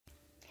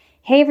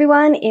Hey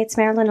everyone, it's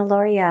Marilyn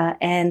Aloria,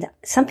 and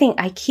something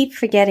I keep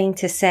forgetting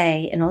to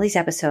say in all these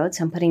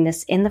episodes, I'm putting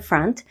this in the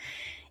front,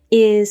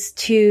 is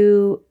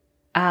to,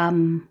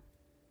 I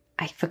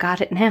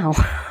forgot it now.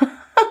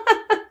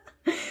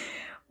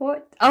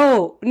 What?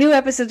 Oh, new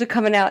episodes are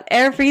coming out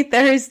every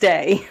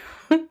Thursday.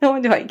 No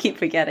wonder I keep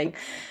forgetting.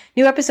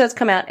 New episodes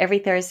come out every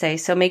Thursday,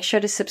 so make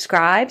sure to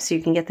subscribe so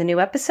you can get the new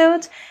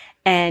episodes,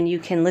 and you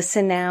can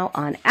listen now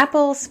on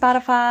Apple,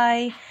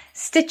 Spotify,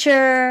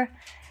 Stitcher,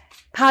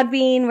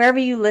 Podbean, wherever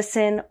you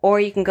listen,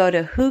 or you can go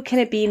to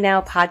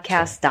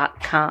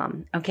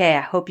whocanitbenowpodcast.com. Okay,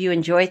 I hope you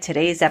enjoy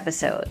today's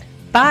episode.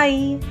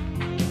 Bye!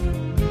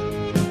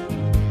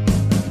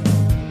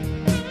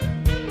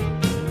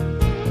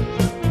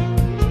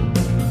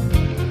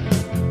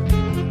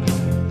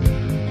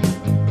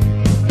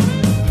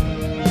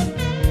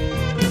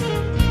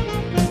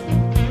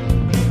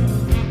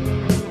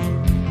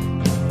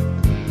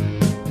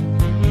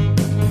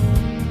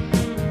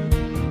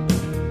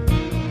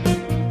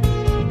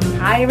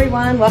 Hi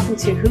everyone, welcome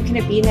to Who Can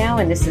It Be Now,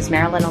 and this is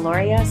Marilyn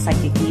Aloria,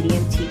 psychic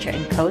medium, teacher,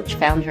 and coach,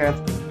 founder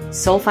of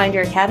Soul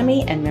Finder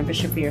Academy and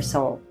Membership for Your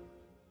Soul.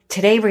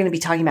 Today we're going to be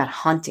talking about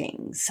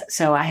hauntings.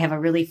 So I have a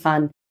really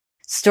fun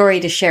story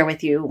to share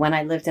with you when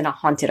I lived in a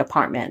haunted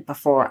apartment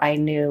before I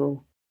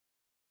knew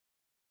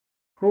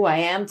who I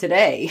am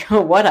today,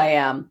 or what I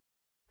am.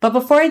 But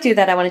before I do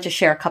that, I wanted to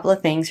share a couple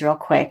of things real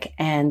quick.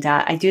 And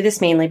I do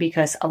this mainly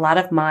because a lot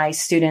of my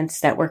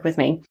students that work with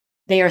me,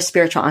 they are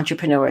spiritual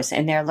entrepreneurs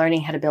and they're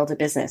learning how to build a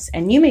business.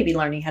 And you may be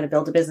learning how to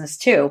build a business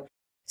too.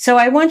 So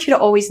I want you to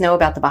always know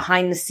about the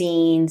behind the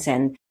scenes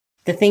and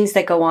the things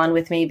that go on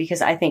with me,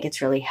 because I think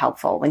it's really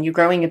helpful. When you're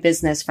growing a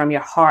business from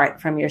your heart,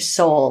 from your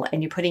soul,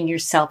 and you're putting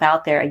yourself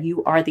out there,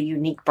 you are the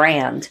unique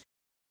brand.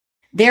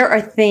 There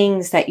are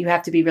things that you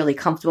have to be really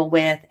comfortable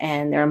with.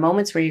 And there are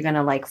moments where you're going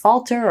to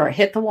falter or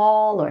hit the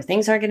wall, or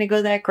things aren't going to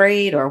go that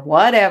great or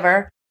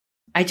whatever.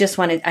 I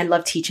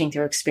love teaching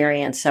through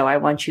experience. So I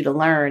want you to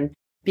learn.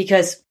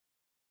 Because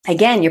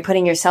again, you're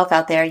putting yourself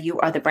out there, you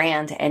are the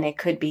brand, and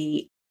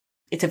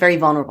it's a very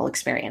vulnerable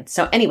experience.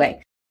 So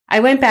anyway, I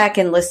went back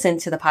and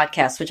listened to the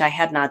podcast, which I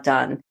had not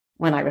done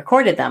when I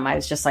recorded them. I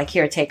was just like,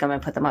 here, take them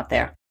and put them up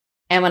there.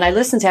 And when I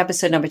listened to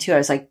episode number 2, I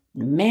was like,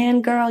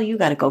 man, girl, you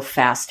got to go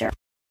faster.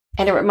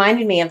 And it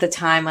reminded me of the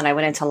time when I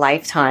went into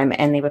Lifetime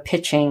and they were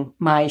pitching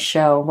my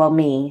show,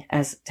 me,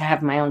 as to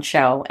have my own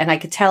show. And I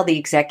could tell the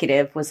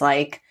executive was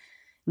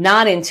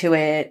not into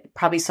it,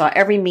 probably saw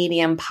every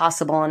medium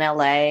possible in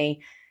LA,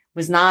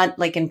 was not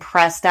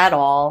impressed at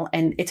all.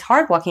 And it's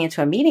hard walking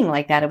into a meeting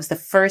like that. It was the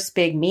first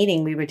big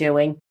meeting we were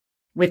doing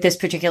with this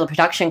particular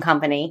production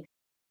company.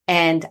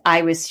 And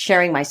I was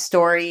sharing my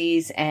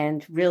stories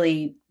and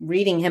really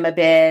reading him a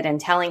bit and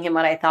telling him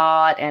what I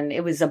thought. And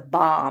it was a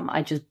bomb.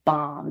 I just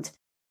bombed.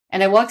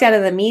 And I walked out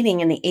of the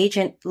meeting and the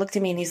agent looked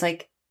at me and he's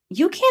like,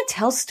 you can't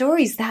tell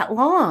stories that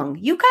long.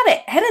 You got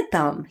to edit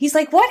them. He's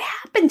like, what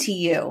happened to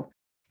you?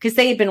 Because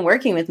they had been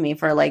working with me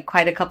for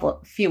quite a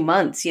few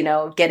months,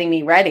 getting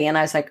me ready. And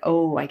I was like,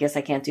 oh, I guess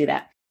I can't do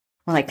that.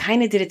 Well, I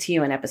kind of did it to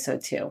you in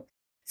episode 2.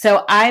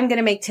 So I'm going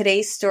to make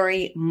today's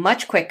story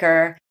much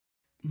quicker,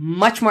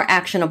 much more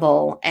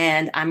actionable.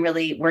 And I'm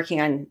really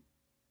working on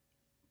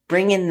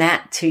bringing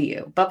that to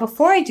you. But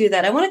before I do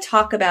that, I want to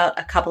talk about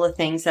a couple of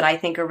things that I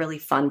think are really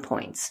fun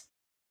points.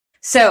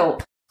 So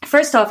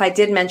first off, I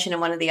did mention in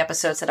one of the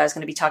episodes that I was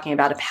going to be talking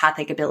about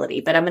empathic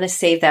ability, but I'm going to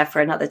save that for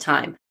another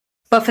time.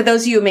 But for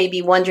those of you who may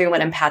be wondering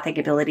what empathic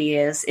ability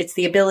is, it's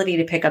the ability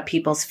to pick up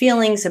people's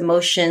feelings,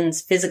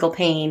 emotions, physical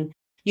pain.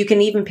 You can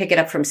even pick it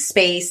up from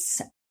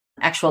space,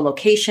 actual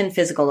location,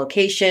 physical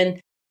location.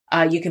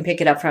 You can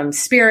pick it up from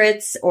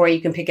spirits, or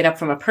you can pick it up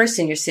from a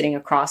person you're sitting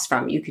across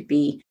from. You could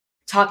be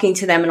talking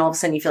to them and all of a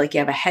sudden you feel like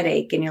you have a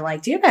headache and you're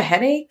like, do you have a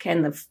headache?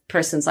 And the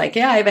person's like,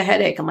 yeah, I have a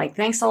headache. I'm like,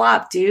 thanks a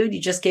lot, dude. You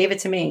just gave it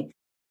to me.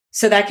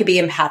 So that could be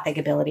empathic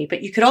ability,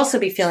 but you could also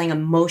be feeling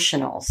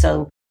emotional.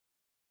 So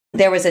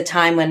there was a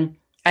time when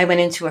I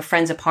went into a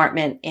friend's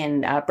apartment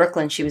in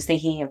Brooklyn. She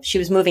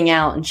was moving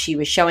out and she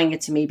was showing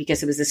it to me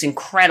because it was this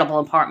incredible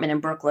apartment in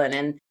Brooklyn.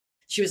 And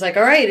she was like,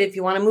 all right, if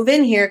you want to move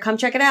in here, come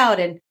check it out.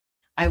 And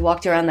I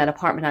walked around that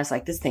apartment. I was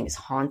like, this thing is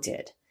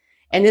haunted.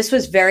 And this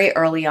was very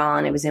early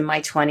on. It was in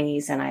my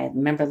 20s. And I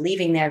remember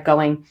leaving there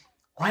going,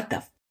 what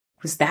the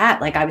was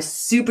that? I was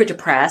super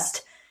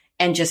depressed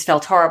and just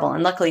felt horrible.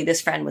 And luckily this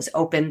friend was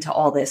open to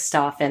all this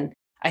stuff. And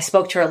I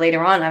spoke to her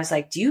later on. I was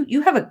like, do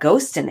you have a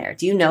ghost in there?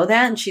 Do you know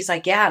that? And she's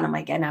like, yeah. And I'm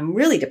like, and I'm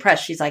really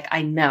depressed. She's like,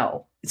 I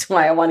know. It's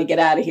why I want to get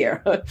out of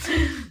here.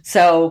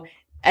 So,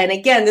 and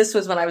again, this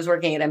was when I was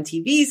working at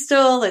MTV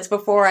still. It's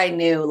before I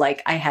knew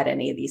I had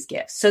any of these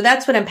gifts. So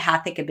that's what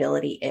empathic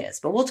ability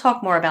is. But we'll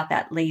talk more about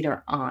that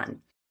later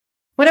on.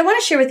 What I want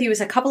to share with you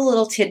is a couple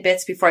little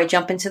tidbits before I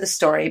jump into the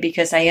story,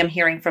 because I am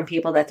hearing from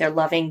people that they're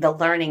loving the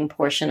learning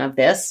portion of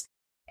this.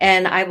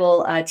 And I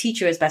will teach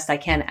you as best I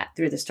can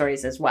through the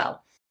stories as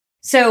well.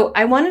 So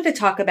I wanted to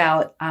talk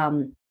about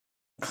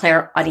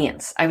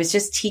clairaudience. I was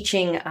just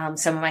teaching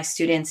some of my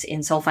students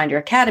in Soul Finder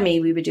Academy.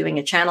 We were doing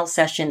a channel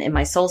session in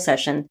my soul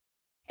session.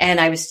 And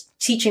I was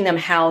teaching them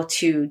how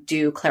to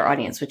do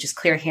clairaudience, which is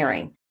clear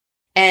hearing.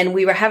 And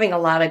we were having a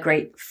lot of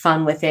great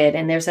fun with it.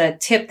 And there's a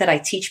tip that I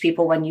teach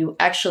people when you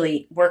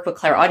actually work with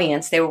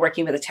clairaudience. They were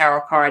working with a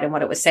tarot card and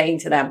what it was saying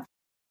to them.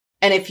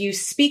 And if you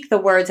speak the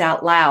words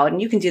out loud,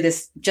 and you can do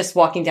this just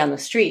walking down the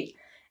street,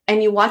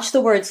 and you watch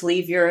the words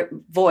leave your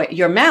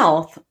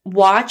mouth,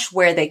 watch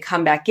where they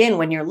come back in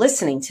when you're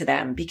listening to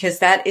them, because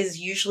that is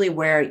usually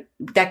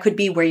that could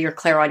be where your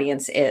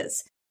clairaudience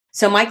is.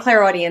 So my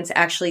clairaudience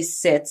actually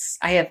sits,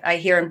 I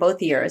hear in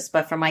both ears,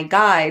 but for my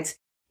guides,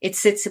 it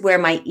sits where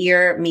my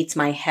ear meets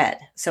my head.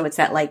 So it's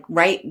that like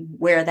right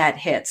where that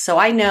hits. So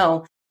I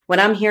know when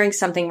I'm hearing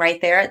something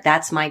right there,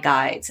 that's my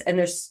guides. And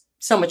there's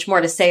so much more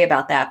to say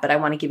about that, but I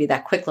want to give you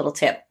that quick little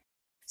tip.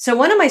 So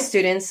one of my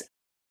students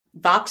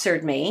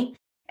Voxered me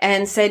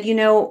and said,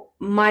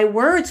 my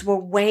words were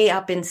way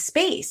up in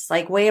space,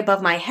 like way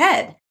above my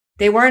head.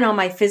 They weren't on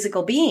my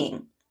physical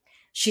being.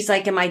 She's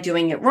like, am I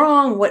doing it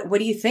wrong? What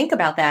do you think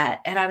about that?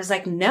 And I was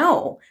like,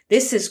 no,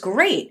 this is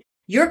great.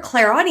 Your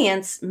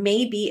clairaudience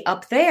may be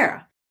up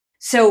there.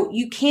 So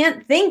you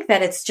can't think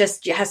that it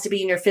has to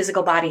be in your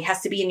physical body,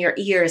 has to be in your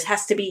ears,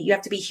 you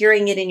have to be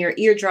hearing it in your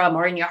eardrum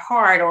or in your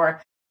heart,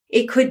 or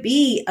it could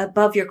be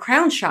above your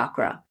crown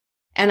chakra.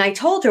 And I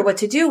told her what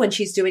to do when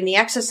she's doing the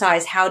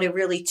exercise, how to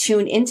really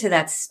tune into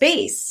that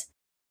space,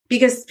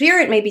 because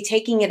spirit may be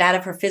taking it out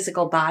of her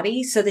physical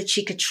body so that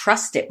she could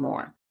trust it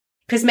more.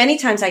 Because many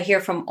times I hear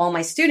from all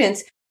my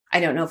students, I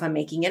don't know if I'm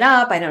making it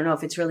up. I don't know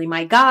if it's really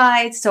my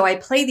guide. So I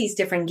play these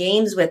different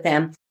games with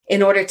them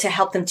in order to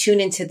help them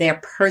tune into their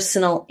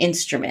personal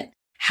instrument,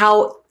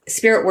 how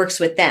spirit works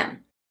with them.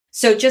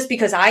 So just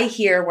because I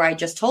hear where I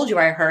just told you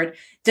I heard,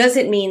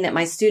 doesn't mean that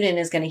my student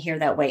is going to hear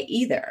that way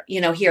either,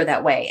 hear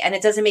that way. And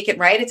it doesn't make it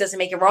right. It doesn't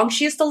make it wrong.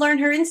 She has to learn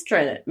her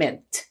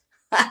instrument.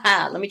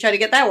 Let me try to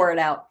get that word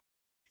out.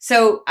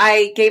 So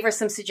I gave her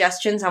some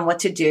suggestions on what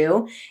to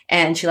do.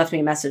 And she left me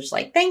a message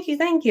like, thank you.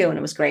 And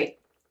it was great.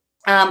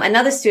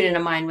 Another student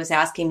of mine was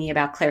asking me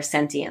about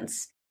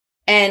clairsentience.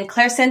 And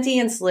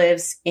clairsentience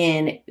lives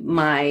in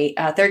my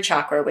third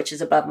chakra, which is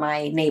above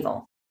my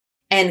navel.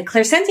 And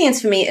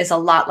clairsentience for me is a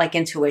lot like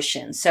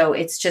intuition. So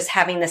it's just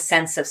having the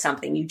sense of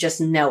something. You just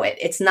know it.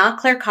 It's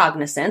not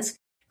claircognizance.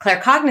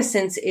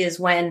 Claircognizance is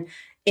when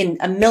in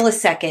a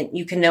millisecond,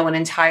 you can know an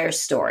entire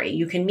story.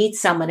 You can meet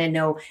someone and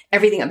know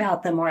everything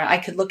about them. Or I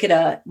could look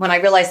at when I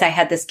realized I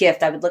had this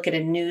gift, I would look at a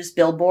news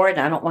billboard.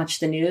 I don't watch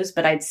the news,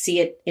 but I'd see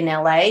it in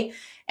LA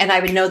and I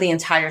would know the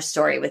entire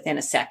story within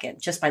a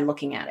second just by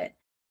looking at it.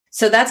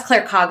 So that's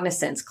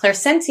claircognizance.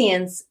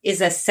 Clairsentience is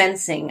a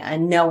sensing, a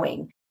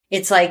knowing.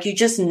 It's like you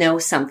just know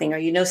something, or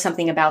you know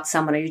something about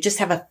someone, or you just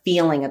have a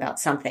feeling about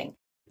something,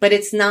 but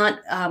it's not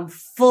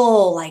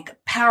full like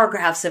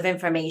paragraphs of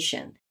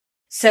information.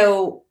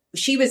 So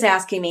she was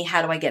asking me,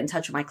 how do I get in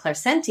touch with my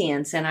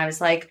clairsentience? And I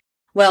was like,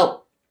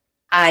 well,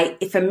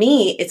 for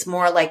me, it's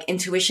more like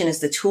intuition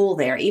is the tool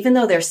there. Even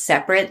though they're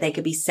separate, they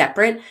could be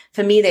separate.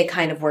 For me, they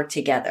kind of work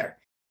together.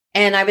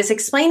 And I was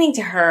explaining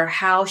to her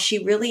how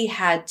she really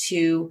had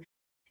to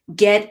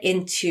get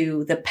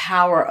into the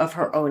power of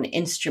her own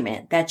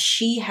instrument, that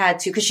she had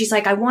to, because she's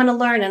like, I want to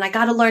learn and I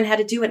got to learn how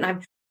to do it.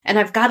 And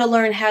I've got to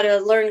learn how to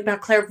learn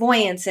about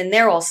clairvoyance. And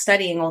they're all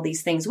studying all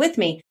these things with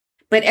me.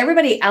 But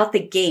everybody out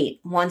the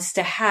gate wants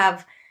to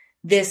have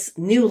this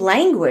new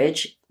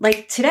language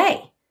like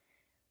today.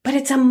 But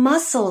it's a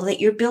muscle that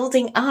you're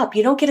building up.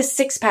 You don't get a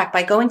six pack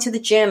by going to the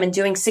gym and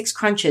doing 6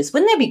 crunches.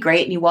 Wouldn't that be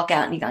great? And you walk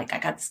out and you're like, I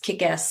got this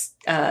kick-ass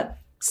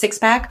six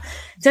pack.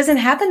 It doesn't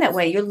happen that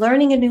way. You're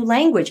learning a new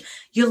language.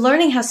 You're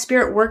learning how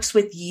spirit works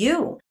with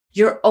you,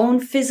 your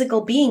own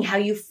physical being, how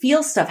you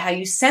feel stuff, how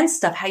you sense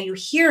stuff, how you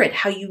hear it,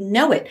 how you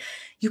know it.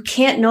 You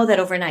can't know that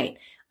overnight.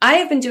 I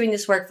have been doing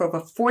this work for over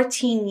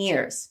 14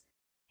 years.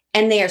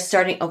 And they are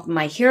starting to open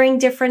my hearing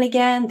different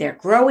again. They're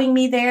growing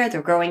me there.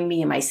 They're growing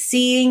me in my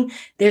seeing.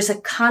 There's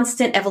a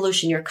constant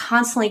evolution. You're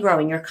constantly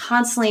growing. You're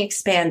constantly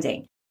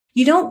expanding.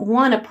 You don't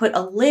want to put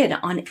a lid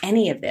on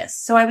any of this.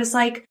 So I was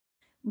like,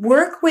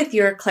 work with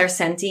your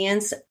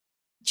clairsentience.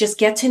 Just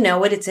get to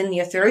know it. It's in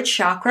your third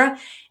chakra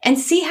and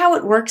see how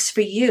it works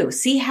for you.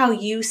 See how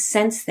you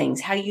sense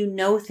things, how you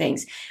know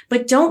things.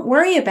 But don't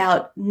worry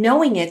about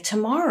knowing it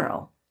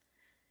tomorrow.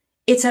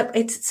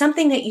 It's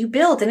something that you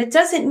build. And it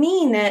doesn't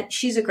mean that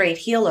she's a great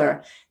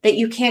healer, that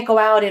you can't go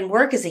out and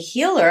work as a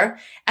healer.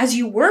 As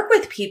you work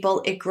with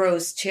people, it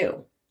grows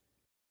too.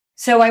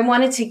 So I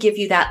wanted to give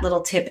you that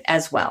little tip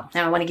as well.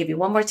 Now I want to give you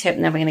one more tip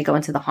and then we're going to go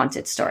into the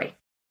haunted story.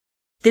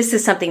 This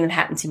is something that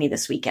happened to me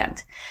this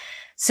weekend.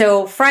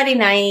 So Friday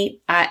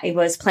night, I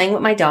was playing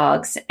with my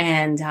dogs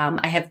and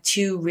I have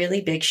 2 really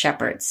big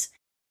shepherds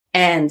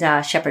and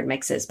shepherd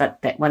mixes,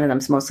 but one of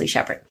them's mostly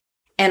shepherd.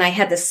 And I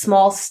had this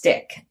small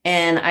stick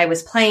and I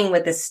was playing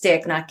with this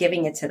stick, not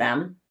giving it to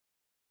them.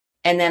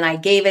 And then I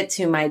gave it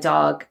to my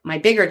dog, my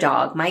bigger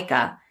dog,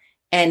 Micah,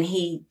 and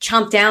he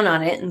chomped down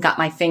on it and got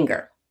my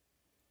finger.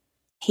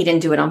 He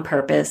didn't do it on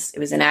purpose. It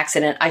was an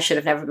accident. I should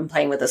have never been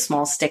playing with a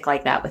small stick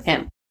like that with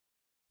him.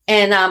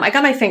 And I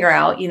got my finger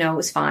out, it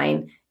was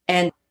fine.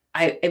 And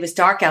it was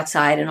dark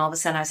outside, and all of a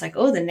sudden I was like,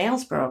 oh, the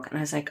nails broke. And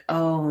I was like,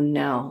 oh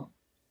no,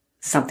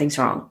 something's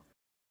wrong.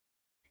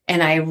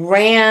 And I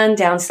ran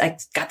down, I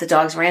got the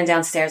dogs, ran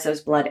downstairs. There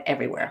was blood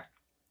everywhere.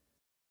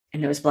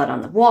 And there was blood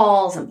on the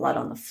walls and blood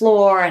on the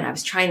floor. And I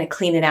was trying to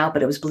clean it out,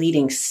 but it was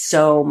bleeding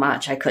so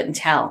much I couldn't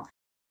tell.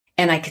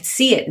 And I could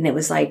see it. And it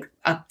was like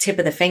a tip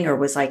of the finger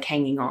was like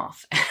hanging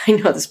off. I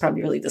know this is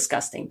probably really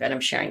disgusting, but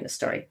I'm sharing the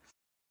story.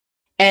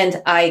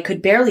 And I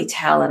could barely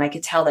tell. And I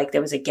could tell like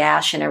there was a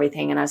gash and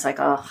everything. And I was like,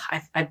 oh,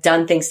 I've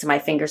done things to my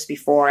fingers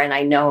before. And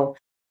I know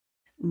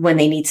when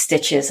they need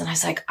stitches. And I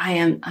was like,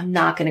 I'm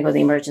not going to go to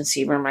the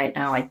emergency room right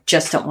now. I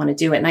just don't want to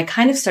do it. And I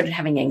kind of started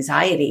having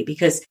anxiety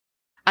because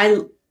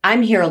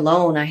I'm here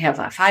alone. I have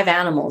 5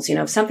 animals.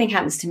 If something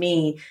happens to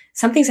me,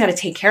 something's got to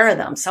take care of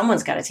them.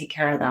 Someone's got to take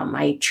care of them.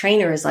 My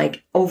trainer is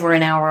like over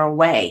an hour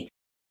away.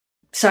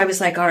 So I was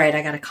like, all right,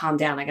 I got to calm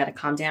down.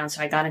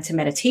 So I got into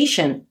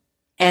meditation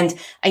and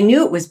I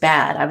knew it was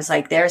bad. I was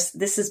like, this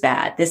is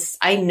bad.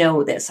 I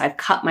know this. I've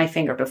cut my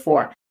finger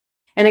before.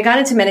 And I got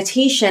into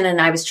meditation and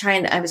I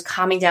was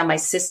calming down my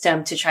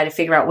system to try to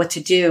figure out what to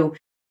do.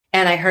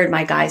 And I heard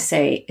my guy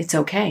say, it's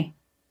okay.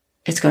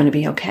 It's going to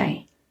be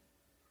okay.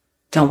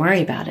 Don't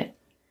worry about it.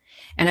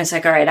 And I was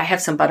like, all right, I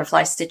have some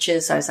butterfly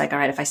stitches. So I was like, all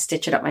right, if I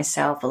stitch it up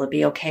myself, will it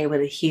be okay?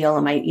 Will it heal?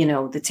 And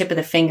the tip of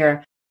the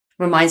finger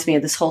reminds me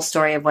of this whole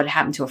story of what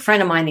happened to a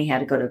friend of mine. He had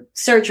to go to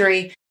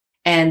surgery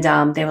and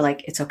they were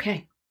like, it's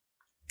okay.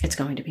 It's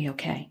going to be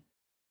okay.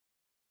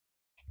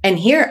 And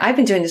here I've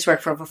been doing this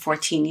work for over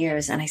 14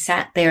 years. And I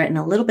sat there in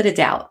a little bit of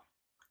doubt.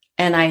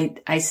 And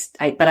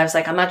but I was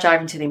like, I'm not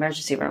driving to the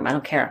emergency room. I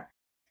don't care.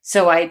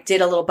 So I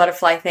did a little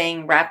butterfly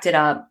thing, wrapped it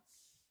up,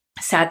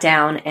 sat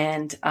down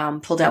and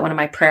pulled out one of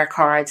my prayer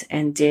cards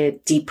and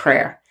did deep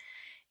prayer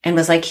and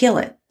was like, heal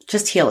it.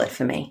 Just heal it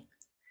for me.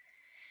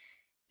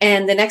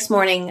 And the next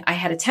morning I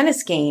had a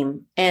tennis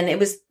game and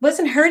it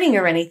wasn't hurting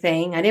or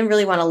anything. I didn't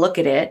really want to look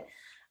at it.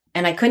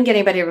 And I couldn't get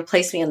anybody to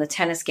replace me in the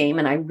tennis game.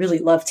 And I really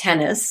love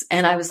tennis.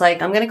 And I was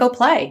like, I'm going to go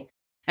play.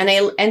 And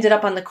I ended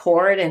up on the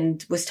court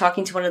and was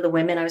talking to one of the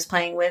women I was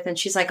playing with. And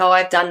she's like, oh,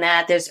 I've done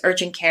that. There's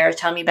urgent care.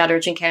 Tell me about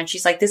urgent care. And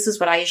she's like, this is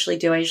what I usually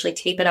do. I usually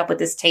tape it up with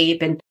this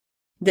tape and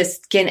the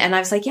skin. And I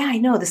was like, yeah, I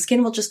know the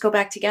skin will just go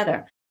back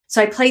together. So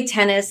I played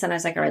tennis and I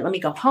was like, all right, let me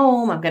go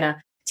home. I'm going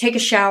to take a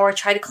shower,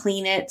 try to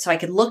clean it so I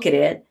could look at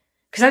it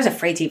because I was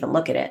afraid to even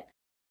look at it.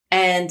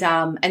 And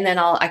then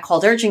I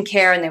called urgent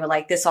care and they were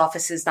like, this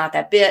office is not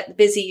that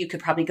busy. You could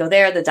probably go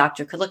there. The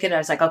doctor could look at it. I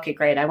was like, okay,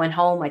 great. I went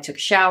home. I took a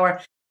shower,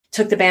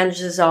 took the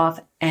bandages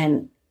off,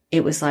 and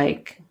it was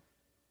like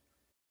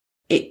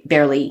it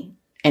barely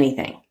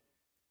anything.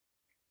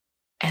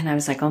 And I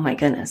was like, oh my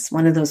goodness,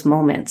 one of those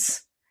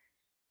moments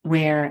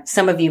where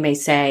some of you may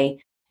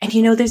say, and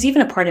there's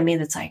even a part of me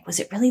that's like, was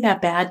it really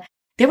that bad?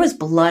 There was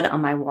blood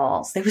on my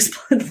walls. There was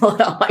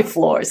blood on my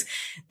floors.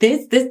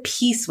 This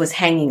piece was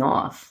hanging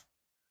off.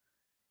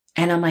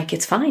 And I'm like,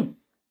 it's fine.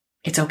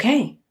 It's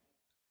okay.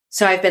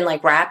 So I've been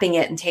like wrapping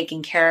it and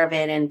taking care of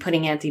it and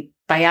putting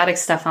antibiotic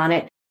stuff on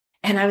it.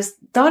 And I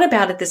thought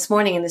about it this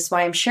morning, and this is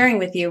why I'm sharing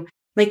with you.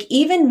 Like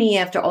even me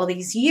after all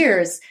these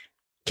years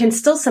can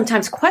still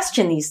sometimes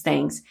question these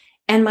things.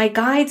 And my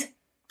guide's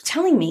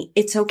telling me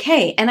it's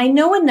okay. And I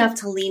know enough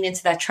to lean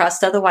into that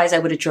trust. Otherwise I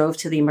would have drove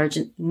to the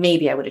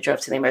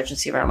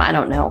emergency room. I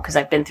don't know, because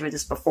I've been through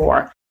this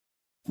before.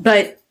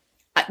 But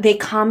they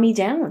calmed me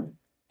down.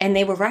 And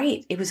they were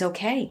right. It was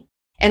okay.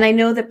 And I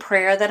know the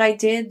prayer that I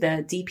did,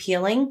 the deep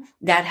healing,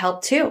 that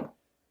helped too.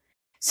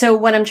 So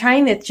what I'm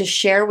trying to just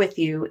share with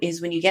you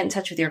is when you get in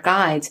touch with your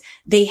guides,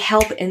 they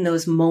help in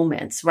those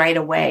moments right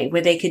away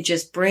where they could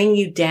just bring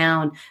you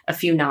down a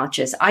few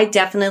notches. I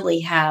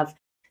definitely have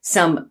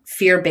some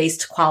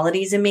fear-based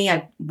qualities in me.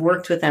 I've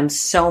worked with them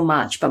so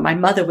much, but my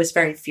mother was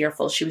very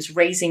fearful. She was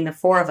raising the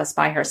 4 of us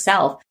by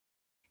herself.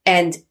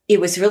 And it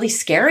was really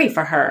scary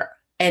for her.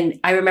 And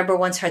I remember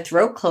once her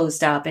throat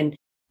closed up, and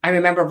I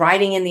remember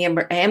riding in the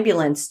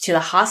ambulance to the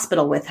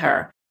hospital with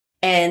her.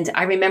 And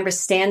I remember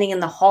standing in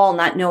the hall,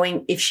 not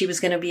knowing if she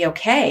was going to be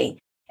okay.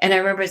 And I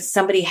remember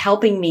somebody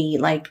helping me,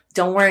 like,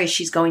 don't worry,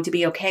 she's going to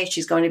be okay.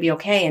 She's going to be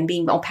okay. And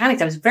being all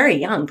panicked. I was very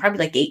young, probably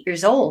like 8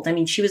 years old. I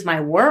mean, she was my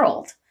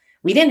world.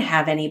 We didn't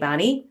have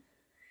anybody.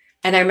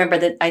 And I remember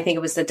that I think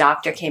it was the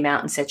doctor came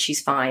out and said,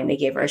 she's fine. They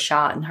gave her a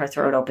shot and her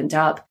throat opened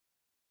up.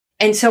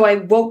 And so I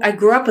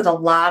grew up with a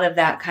lot of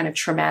that kind of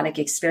traumatic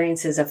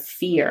experiences of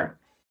fear.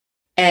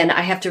 And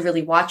I have to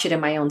really watch it in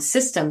my own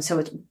system. So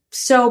it's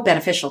so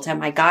beneficial to have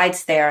my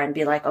guides there and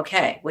be like,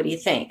 okay, what do you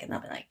think? And they'll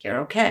be like, you're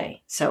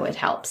okay. So it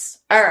helps.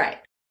 All right.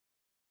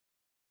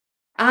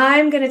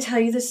 I'm going to tell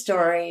you the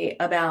story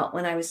about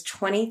when I was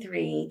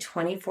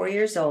 24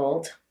 years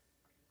old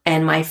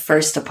and my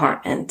first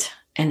apartment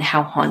and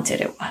how haunted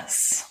it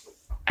was.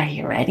 Are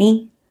you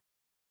ready?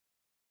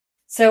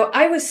 So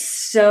I was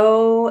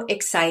so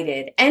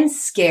excited and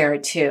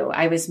scared too.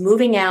 I was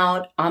moving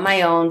out on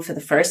my own for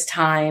the first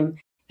time.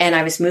 And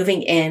I was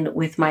moving in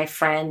with my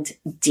friend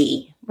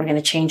Dee. We're going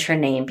to change her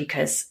name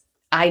because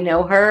I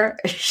know her.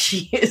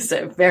 She is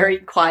a very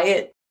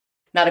quiet,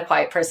 not a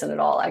quiet person at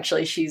all.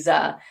 Actually, she's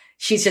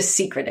She's just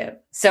secretive.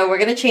 So we're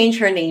going to change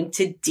her name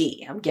to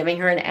D. I'm giving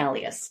her an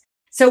alias.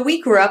 So we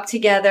grew up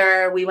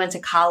together. We went to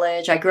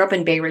college. I grew up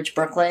in Bay Ridge,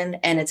 Brooklyn,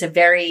 and it's a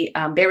very,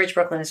 Bay Ridge,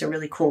 Brooklyn is a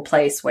really cool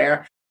place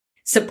where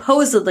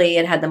supposedly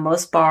it had the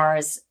most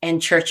bars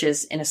and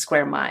churches in a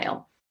square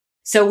mile.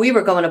 So we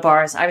were going to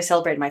bars. I was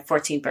celebrating my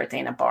 14th birthday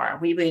in a bar.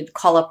 We would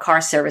call up car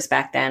service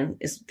back then,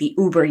 is the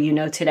Uber you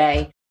know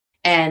today.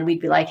 And we'd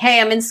be like, hey,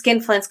 I'm in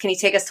Skinflints. Can you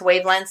take us to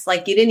Wavelengths?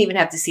 Like, you didn't even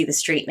have to see the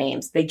street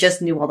names. They just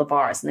knew all the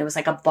bars. And there was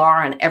like a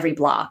bar on every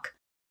block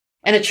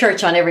and a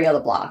church on every other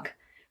block.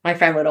 My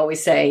friend would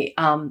always say,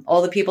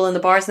 all the people in the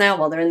bars now,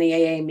 well, they're in the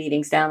AA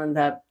meetings down in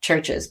the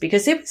churches,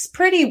 because it was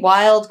pretty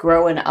wild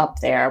growing up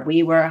there.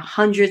 We were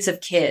hundreds of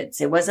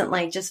kids. It wasn't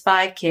like just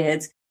 5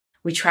 kids.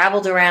 We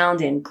traveled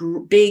around in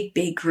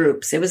big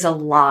groups. It was a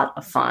lot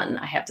of fun,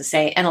 I have to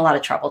say, and a lot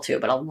of trouble too,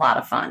 but a lot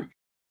of fun.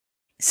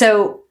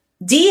 So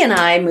Dee and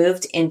I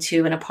moved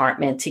into an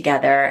apartment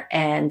together,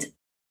 and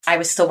I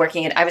was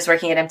working at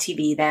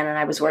MTV then, and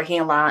I was working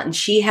a lot, and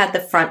she had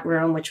the front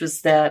room, which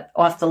was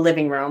off the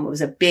living room. It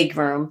was a big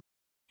room.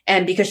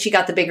 And because she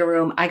got the bigger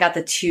room, I got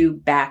the 2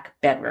 back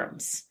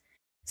bedrooms.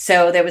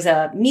 So there was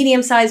a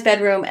medium-sized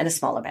bedroom and a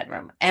smaller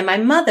bedroom. And my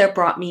mother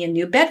brought me a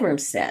new bedroom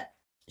set.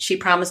 She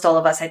promised all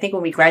of us, I think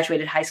when we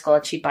graduated high school,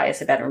 that she'd buy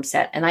us a bedroom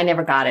set. And I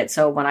never got it.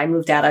 So when I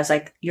moved out, I was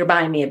like, you're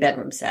buying me a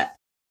bedroom set.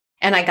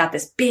 And I got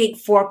this big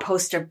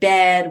 4-poster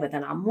bed with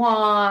an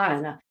armoire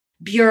and a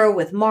bureau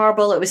with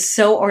marble. It was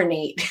so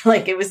ornate.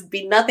 Like, it would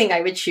be nothing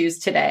I would choose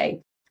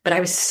today, but I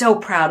was so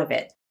proud of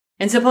it.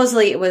 And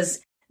supposedly it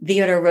was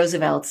Theodore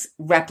Roosevelt's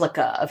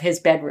replica of his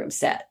bedroom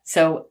set.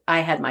 So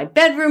I had my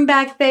bedroom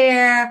back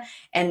there,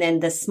 and then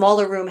the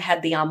smaller room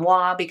had the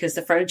armoire because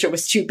the furniture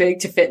was too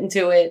big to fit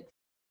into it.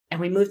 And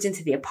we moved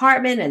into the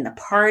apartment, and the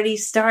party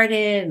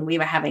started, and we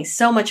were having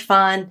so much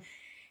fun.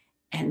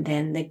 And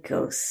then the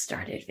ghosts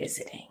started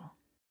visiting.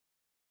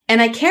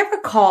 And I can't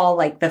recall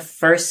like the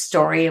first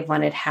story of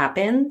when it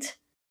happened,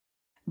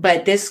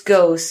 but this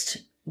ghost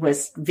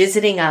was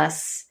visiting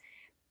us.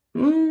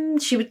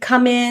 She would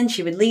come in,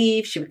 she would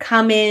leave, she would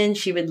come in,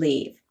 she would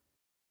leave.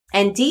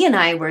 And Dee and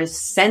I were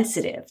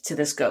sensitive to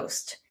this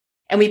ghost.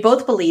 And we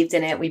both believed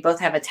in it. We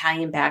both have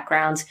Italian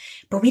backgrounds,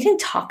 but we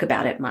didn't talk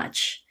about it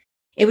much.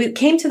 It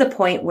came to the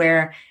point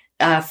where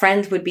a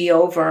friend would be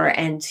over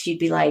and she'd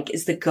be like,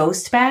 is the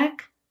ghost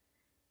back?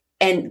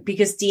 And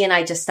because Dee and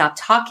I just stopped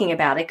talking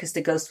about it because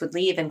the ghost would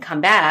leave and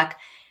come back,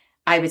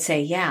 I would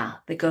say, yeah,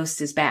 the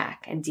ghost is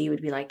back. And Dee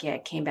would be like, yeah,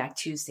 it came back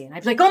Tuesday. And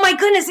I'd be like, oh my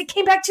goodness, it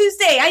came back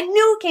Tuesday. I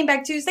knew it came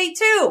back Tuesday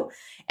too.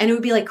 And it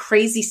would be like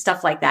crazy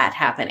stuff like that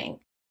happening.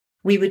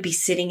 We would be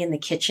sitting in the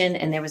kitchen,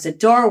 and there was a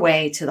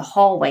doorway to the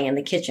hallway in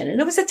the kitchen, and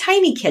it was a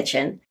tiny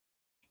kitchen.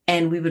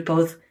 And we would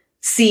both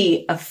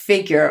see a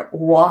figure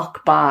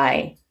walk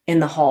by in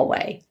the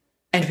hallway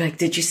and be like,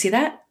 did you see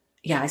that?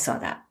 Yeah, I saw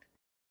that.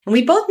 And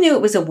we both knew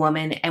it was a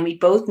woman, and we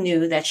both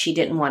knew that she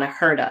didn't want to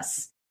hurt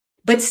us.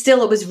 But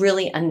still, it was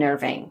really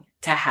unnerving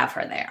to have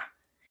her there.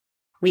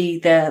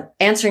 The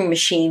answering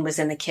machine was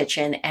in the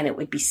kitchen, and it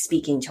would be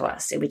speaking to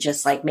us. It would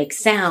just like make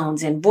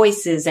sounds and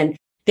voices. And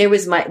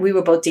we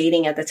were both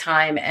dating at the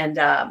time, and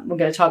we're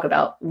going to talk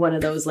about one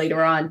of those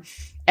later on.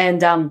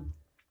 And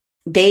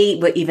they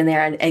were even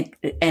there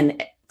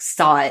and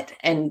saw it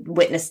and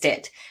witnessed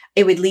it.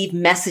 It would leave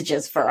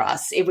messages for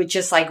us. It would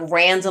just like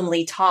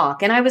randomly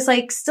talk. And I was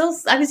like,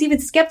 I was even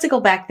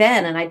skeptical back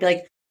then. And I'd be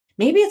like,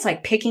 maybe it's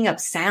like picking up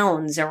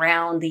sounds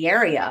around the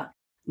area.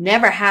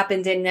 Never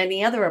happened in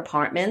any other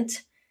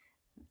apartment.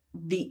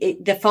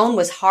 The phone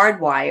was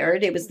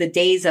hardwired. It was the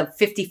days of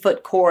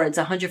 50-foot cords,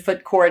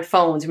 100-foot cord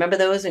phones. Remember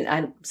those?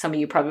 And some of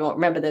you probably won't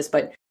remember this,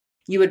 but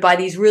you would buy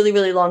these really,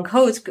 really long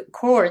cords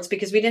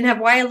because we didn't have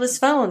wireless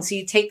phones. So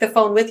you take the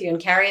phone with you and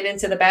carry it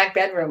into the back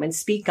bedroom and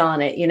speak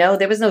on it. You know,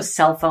 there was no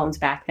cell phones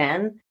back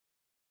then.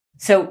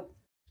 So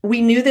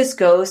we knew this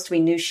ghost. We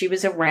knew she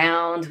was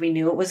around. We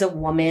knew it was a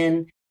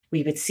woman.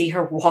 We would see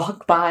her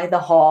walk by the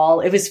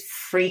hall. It was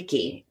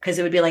freaky because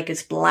it would be like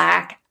this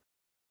black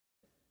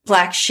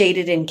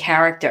shaded in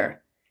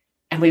character.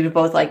 And we would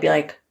both be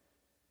like,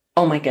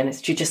 oh my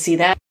goodness, did you just see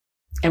that?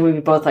 And we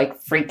would both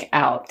like freak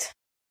out.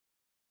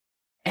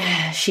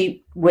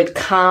 She would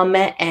come,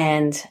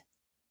 and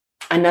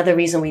another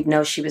reason we'd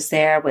know she was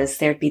there was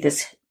there'd be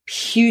this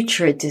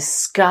putrid,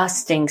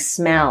 disgusting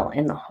smell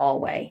in the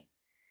hallway.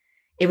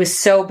 It was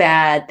so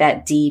bad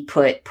that Dee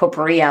put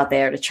potpourri out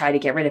there to try to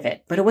get rid of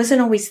it, but it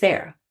wasn't always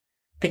there.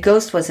 The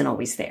ghost wasn't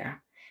always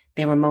there.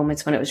 There were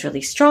moments when it was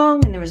really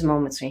strong, and there was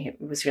moments when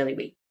it was really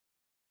weak.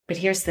 But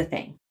here's the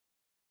thing.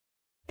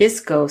 This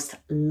ghost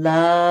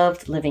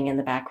loved living in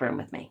the back room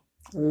with me.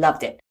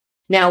 Loved it.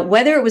 Now,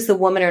 whether it was the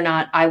woman or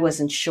not, I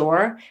wasn't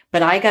sure,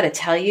 but I got to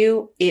tell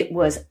you, it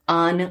was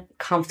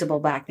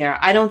uncomfortable back there.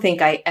 I don't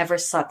think I ever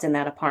slept in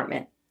that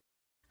apartment.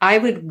 I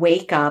would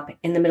wake up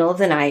in the middle of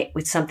the night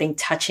with something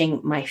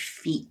touching my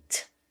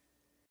feet.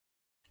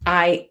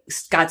 I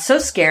got so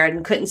scared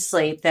and couldn't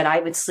sleep that I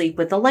would sleep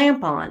with the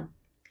lamp on.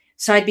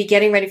 So I'd be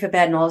getting ready for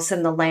bed, and all of a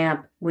sudden the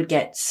lamp would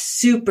get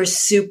super,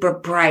 super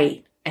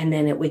bright, and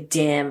then it would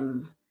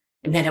dim.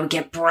 And then it would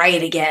get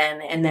bright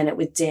again, and then it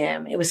would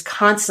dim. It was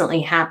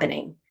constantly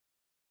happening.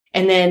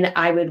 And then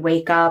I would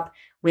wake up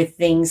with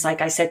things,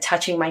 like I said,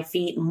 touching my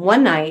feet. And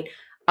one night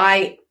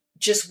I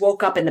just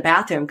woke up in the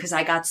bathroom because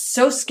I got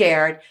so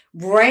scared,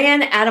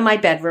 ran out of my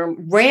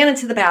bedroom, ran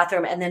into the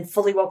bathroom, and then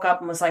fully woke up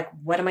and was like,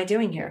 what am I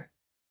doing here?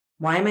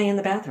 Why am I in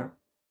the bathroom?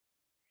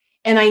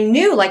 And I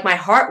knew, like, my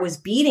heart was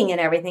beating and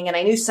everything, and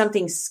I knew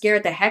something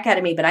scared the heck out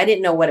of me, but I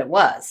didn't know what it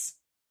was.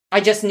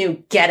 I just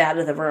knew, get out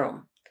of the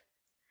room.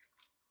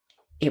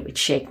 It would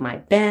shake my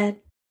bed.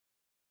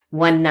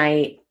 One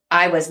night,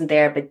 I wasn't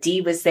there, but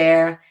Dee was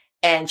there,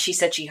 and she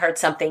said she heard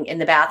something in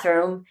the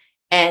bathroom,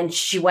 and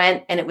she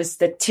went, and it was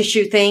the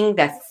tissue thing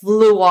that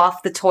flew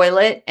off the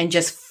toilet and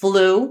just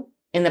flew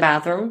in the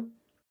bathroom.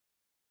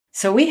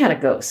 So we had a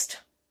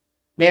ghost.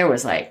 There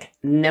was, like,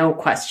 no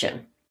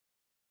question.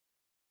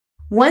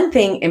 One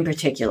thing in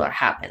particular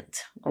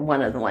happened, or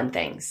one of the one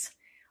things.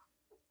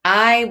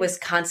 I was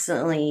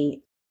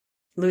constantly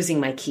losing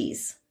my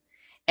keys.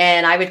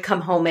 And I would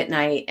come home at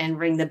night and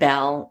ring the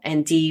bell,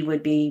 and Dee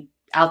would be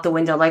out the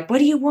window like, what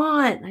do you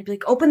want? And I'd be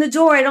like, open the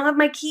door. I don't have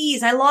my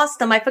keys. I lost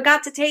them. I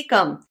forgot to take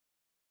them.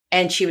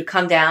 And she would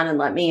come down and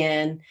let me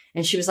in.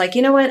 And she was like,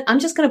 you know what? I'm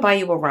just going to buy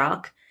you a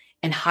rock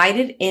and hide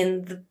it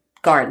in the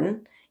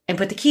garden and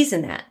put the keys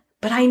in that.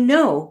 But I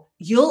know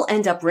you'll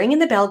end up ringing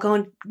the bell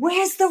going,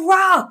 where's the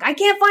rock? I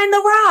can't find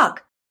the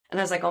rock. And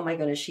I was like, oh my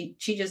goodness, she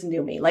just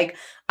knew me. Like,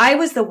 I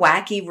was the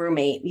wacky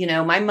roommate. You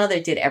know, my mother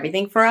did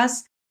everything for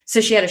us. So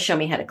she had to show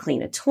me how to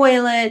clean a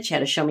toilet. She had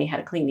to show me how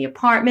to clean the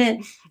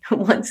apartment.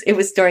 Once it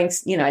was during,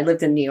 you know, I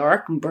lived in New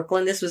York, in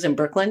Brooklyn. This was in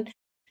Brooklyn.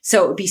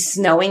 So it would be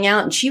snowing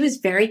out, and she was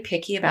very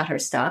picky about her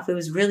stuff. It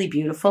was really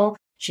beautiful.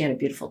 She had a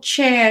beautiful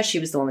chair. She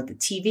was the one with the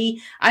TV.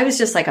 I was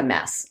just like a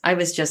mess. I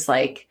was just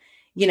like,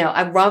 you know,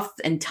 I rough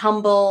and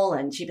tumble,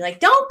 and she'd be like,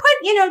 don't put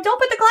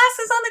the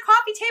glasses on the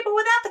coffee table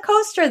without the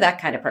coaster,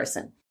 that kind of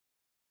person.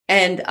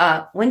 And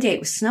one day it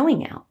was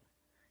snowing out,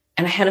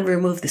 and I had to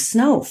remove the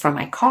snow from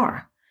my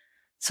car.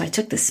 So I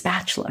took the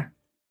spatula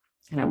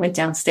and I went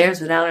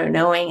downstairs without her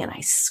knowing, and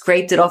I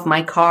scraped it off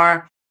my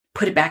car,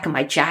 put it back in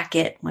my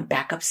jacket, went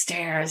back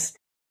upstairs,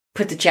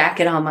 put the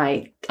jacket on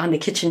the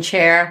kitchen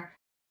chair.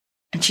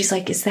 And she's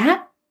like, is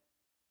that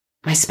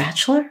my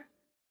spatula?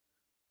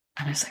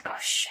 And I was like, oh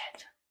shit.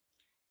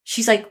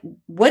 She's like,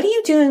 what are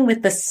you doing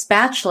with the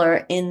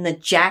spatula in the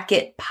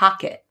jacket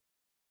pocket?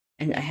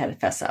 And I had to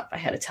fess up. I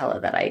had to tell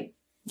her that I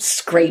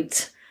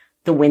scraped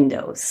the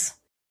windows.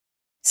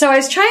 So I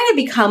was trying to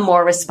become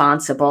more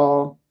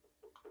responsible,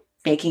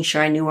 making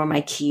sure I knew where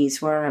my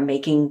keys were,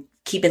 and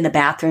keeping the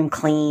bathroom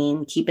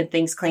clean, keeping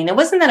things clean. It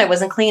wasn't that I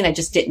wasn't clean. I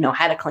just didn't know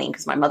how to clean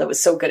because my mother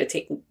was so good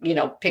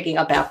at picking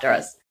up after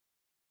us.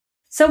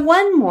 So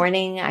one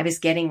morning I was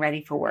getting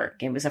ready for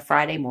work. It was a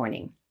Friday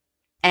morning,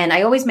 and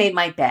I always made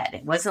my bed.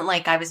 It wasn't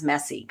like I was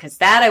messy, because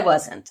that I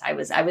wasn't. I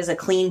was a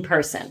clean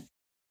person.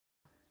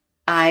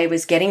 I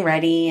was getting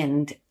ready,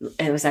 and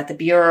it was at the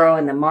bureau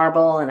and the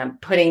marble, and I'm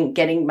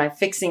getting my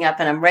fixing up,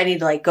 and I'm ready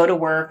to go to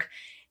work.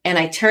 And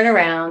I turn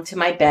around to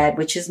my bed,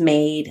 which is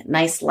made,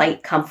 nice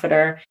light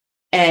comforter.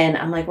 And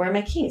I'm like, where are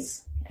my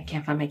keys? I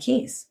can't find my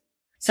keys.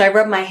 So I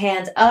rub my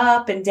hands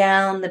up and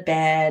down the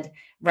bed,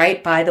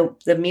 right by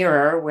the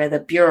mirror where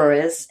the bureau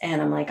is.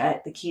 And I'm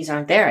like, the keys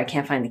aren't there. I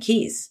can't find the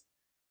keys.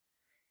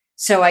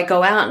 So I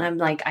go out and I'm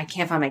like, I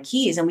can't find my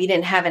keys. And we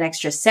didn't have an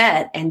extra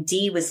set. And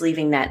Dee was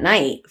leaving that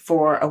night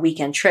for a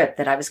weekend trip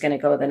that I was going to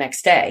go the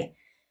next day.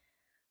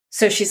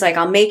 So she's like,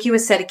 I'll make you a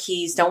set of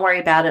keys. Don't worry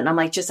about it. And I'm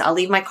like, I'll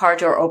leave my car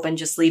door open.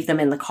 Just leave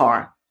them in the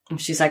car. And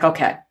she's like,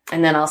 okay.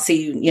 And then I'll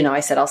see you. I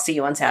said, I'll see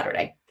you on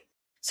Saturday.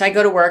 So I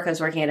go to work. I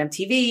was working at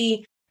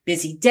MTV,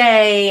 busy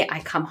day.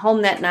 I come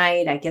home that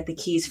night. I get the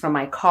keys from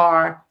my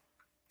car.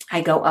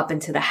 I go up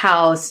into the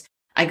house.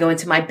 I go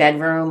into my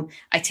bedroom.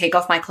 I take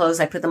off my clothes.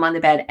 I put them on the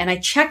bed, and I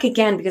check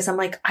again because I'm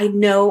like, I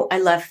know I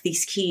left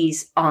these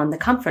keys on the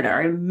comforter.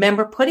 I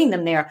remember putting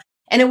them there.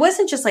 And it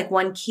wasn't just like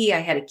one key. I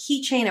had a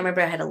keychain. I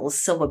remember I had a little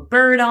silver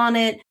bird on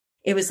it.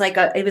 It was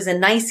a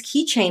nice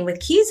keychain with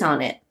keys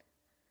on it.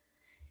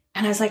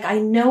 And I was like, I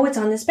know it's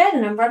on this bed.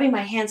 And I'm rubbing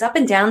my hands up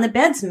and down. The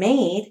bed's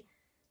made.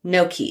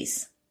 No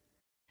keys.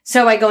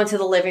 So I go into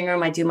the living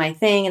room. I do my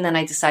thing. And then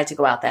I decide to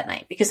go out that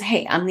night because,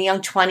 hey, I'm in the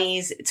young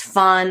 20s. It's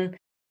fun.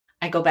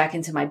 I go back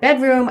into my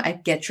bedroom. I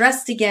get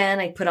dressed again.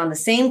 I put on the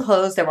same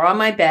clothes that were on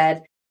my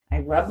bed. I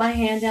rub my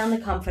hand down the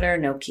comforter,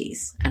 no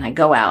keys. And I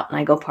go out and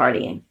I go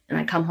partying. And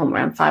I come home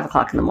around 5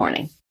 o'clock in the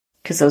morning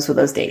because those were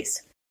those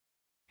days.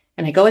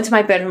 And I go into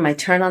my bedroom. I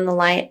turn on the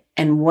light.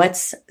 And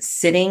what's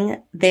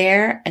sitting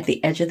there at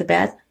the edge of the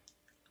bed?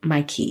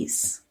 My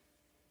keys.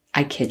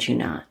 I kid you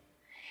not.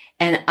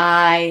 And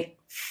I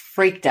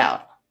freaked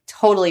out,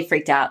 totally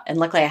freaked out. And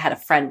luckily I had a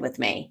friend with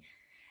me.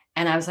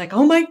 And I was like,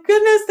 oh my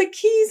goodness, the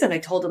keys. And I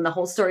told him the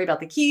whole story about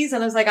the keys.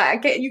 And I was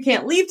like, you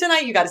can't leave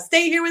tonight. You got to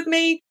stay here with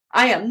me.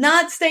 I am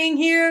not staying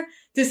here.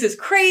 This is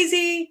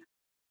crazy.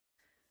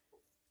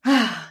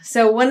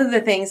 So one of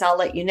the things I'll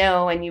let you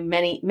know, and you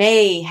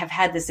may have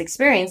had this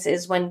experience,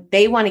 is when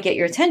they want to get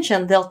your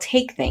attention, they'll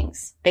take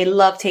things. They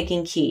love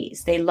taking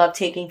keys. They love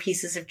taking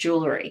pieces of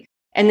jewelry.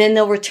 and then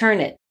they'll return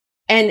it.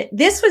 And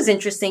this was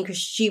interesting because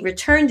she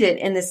returned it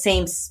in the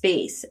same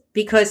space,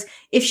 because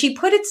if she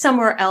put it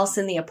somewhere else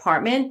in the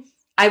apartment,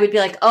 I would be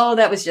like, oh,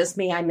 that was just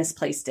me. I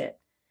misplaced it.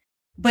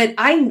 But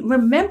I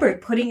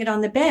remembered putting it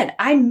on the bed.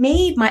 I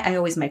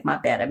always make my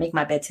bed. I make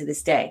my bed to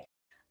this day.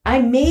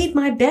 I made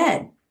my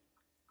bed.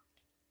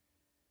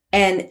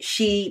 And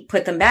she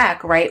put them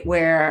back right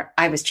where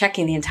I was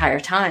checking the entire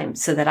time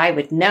so that I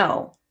would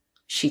know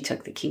she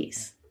took the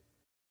keys.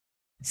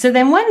 So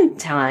then one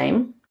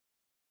time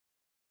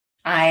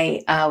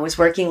I was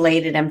working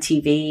late at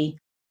MTV,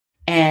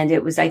 and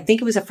I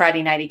think it was a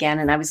Friday night again,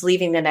 and I was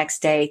leaving the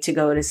next day to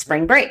go to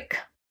spring break.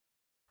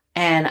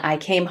 And I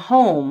came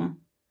home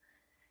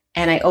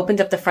and I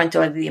opened up the front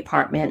door of the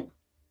apartment,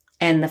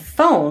 and the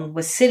phone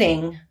was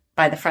sitting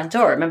by the front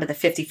door. Remember the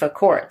 50-foot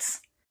cords,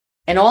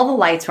 and all the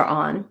lights were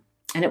on,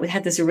 and it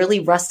had this really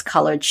rust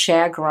colored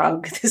shag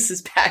rug. This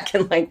is back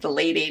in like the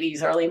late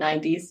 80s, early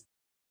 90s.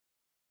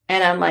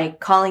 And I'm like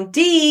calling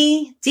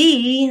D,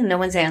 and no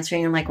one's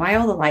answering. I'm like, why are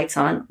all the lights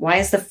on? Why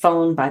is the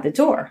phone by the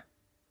door?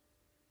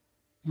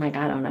 I'm like,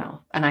 I don't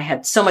know. And I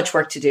had so much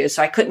work to do,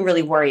 so I couldn't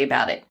really worry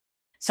about it.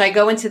 So I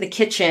go into the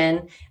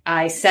kitchen,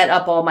 I set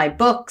up all my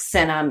books,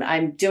 and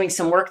I'm doing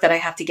some work that I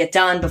have to get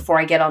done before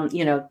I get on,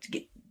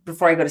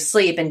 before I go to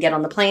sleep and get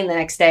on the plane the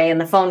next day. And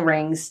the phone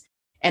rings,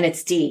 and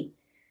it's D.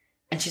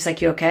 And she's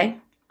like, you okay?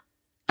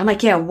 I'm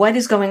like, yeah, what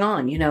is going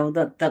on?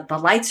 The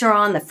lights are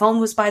on, the phone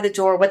was by the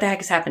door. What the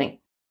heck is happening?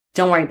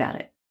 Don't worry about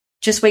it.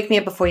 Just wake me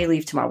up before you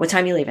leave tomorrow. What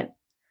time are you leaving?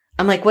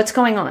 I'm like, what's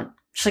going on?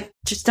 She's like,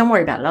 just don't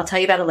worry about it. I'll tell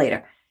you about it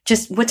later.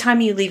 Just what time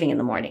are you leaving in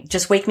the morning?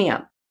 Just wake me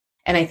up.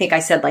 And I think I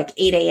said like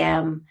 8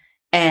 a.m.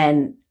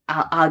 and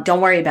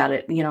don't worry about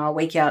it. I'll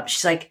wake you up.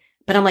 She's like,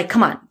 but I'm like,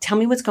 come on, tell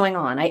me what's going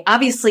on.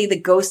 Obviously the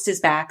ghost is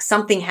back.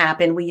 Something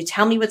happened. Will you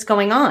tell me what's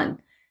going on?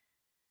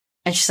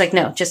 And she's like,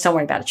 no, just don't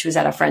worry about it. She was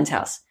at our friend's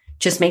house.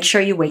 Just make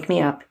sure you wake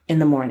me up in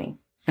the morning.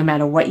 No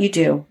matter what you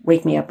do,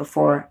 wake me up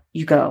before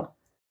you go.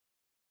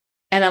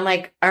 And I'm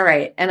like, all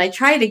right. And I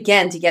tried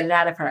again to get it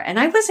out of her. And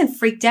I wasn't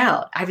freaked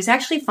out. I was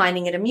actually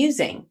finding it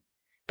amusing.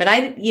 But I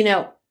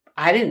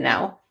didn't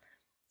know.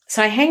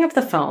 So I hang up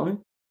the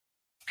phone.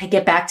 I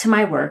get back to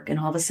my work, and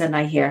all of a sudden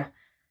I hear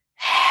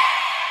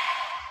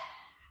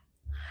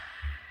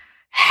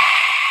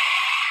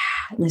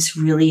this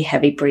really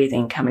heavy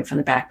breathing coming from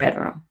the back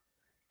bedroom.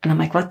 And I'm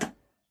like, what the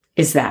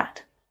is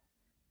that?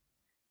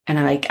 And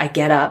I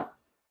get up.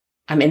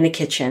 I'm in the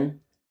kitchen.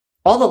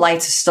 All the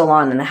lights are still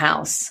on in the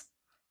house.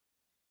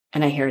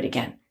 And I hear it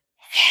again.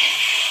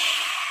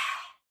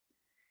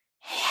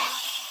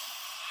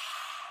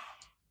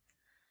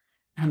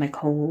 And I'm like,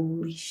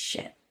 holy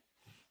shit.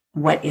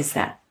 What is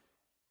that?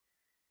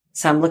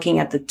 So I'm looking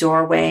at the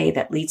doorway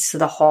that leads to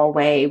the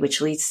hallway, which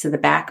leads to the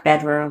back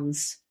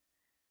bedrooms.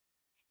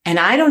 And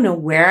I don't know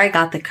where I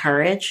got the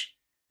courage,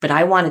 but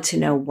I wanted to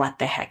know what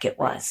the heck it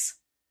was.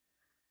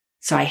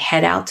 So I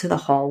head out to the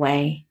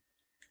hallway.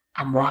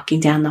 I'm walking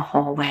down the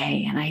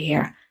hallway, and I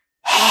hear,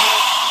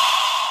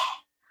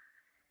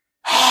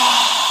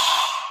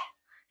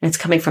 and it's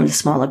coming from the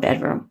smaller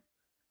bedroom.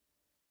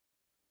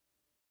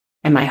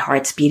 And my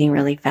heart's beating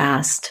really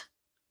fast.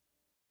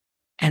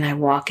 And I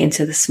walk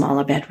into the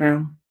smaller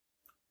bedroom,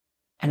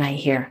 and I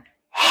hear,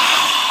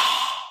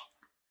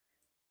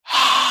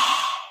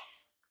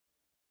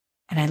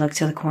 and I look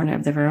to the corner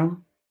of the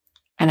room,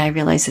 and I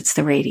realize it's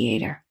the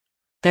radiator.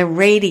 The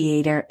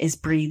radiator is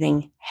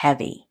breathing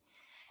heavy.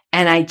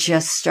 And I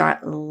just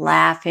start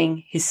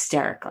laughing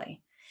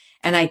hysterically.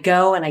 And I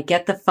go and I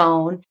get the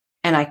phone,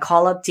 and I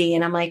call up Dee,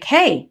 and I'm like,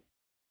 hey,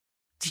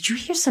 did you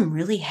hear some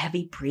really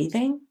heavy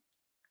breathing?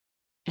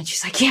 And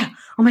she's like, yeah.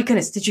 Oh my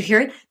goodness. Did you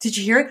hear it? Did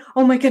you hear it?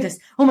 Oh my goodness.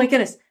 Oh my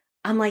goodness.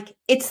 I'm like,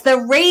 it's the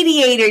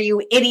radiator,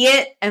 you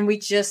idiot. And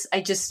I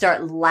just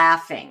start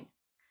laughing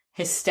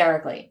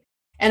hysterically.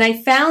 And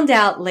I found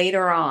out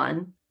later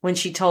on, when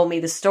she told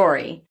me the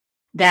story,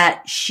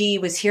 that she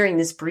was hearing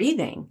this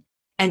breathing,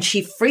 and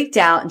she freaked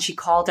out, and she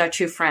called our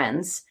two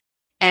friends,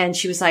 and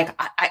she was like,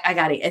 I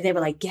got it. And they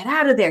were like, get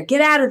out of there.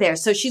 Get out of there.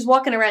 So she's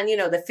walking around,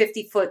 the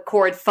 50-foot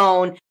cord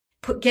phone,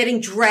 getting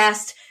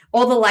dressed.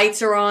 All the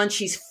lights are on.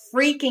 She's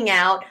freaking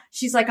out.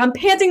 She's like, I'm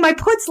panting my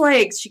puts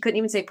legs. She couldn't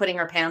even say putting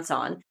her pants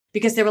on,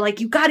 because they were like,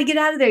 you got to get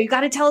out of there. You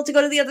got to tell it to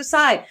go to the other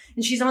side.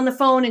 And she's on the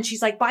phone, and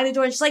she's like by the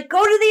door, and she's like,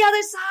 go to the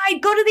other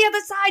side. Go to the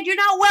other side. You're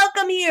not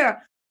welcome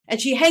here. And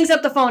she hangs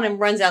up the phone and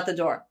runs out the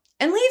door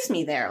and leaves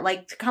me there,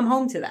 like, to come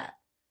home to that.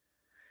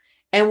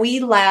 And we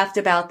laughed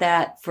about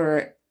that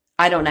for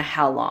I don't know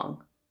how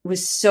long. It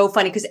was so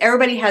funny because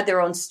everybody had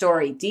their own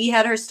story. Dee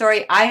had her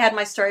story. I had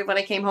my story when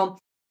I came home.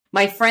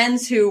 My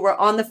friends who were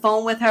on the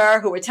phone with her,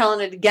 who were telling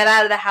her to get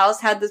out of the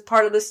house, had this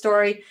part of the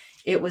story.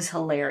 It was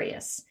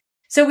hilarious.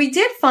 So we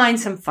did find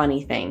some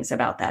funny things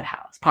about that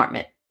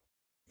apartment.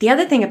 The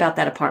other thing about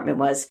that apartment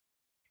was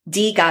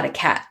Dee got a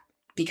cat,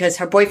 because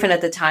her boyfriend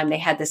at the time, they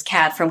had this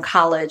cat from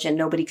college and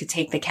nobody could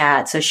take the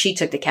cat. So she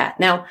took the cat.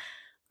 Now,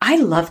 I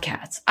love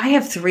cats. I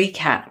have 3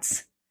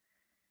 cats.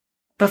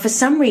 But for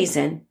some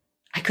reason,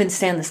 I couldn't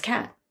stand this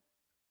cat.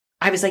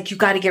 I was like, you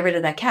got to get rid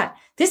of that cat.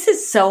 This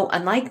is so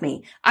unlike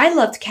me. I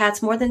loved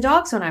cats more than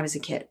dogs when I was a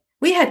kid.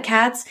 We had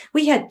cats.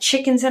 We had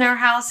chickens in our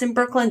house in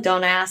Brooklyn.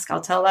 Don't ask. I'll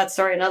tell that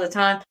story another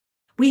time.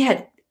 We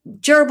had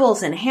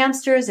gerbils and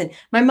hamsters, and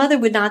my mother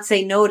would not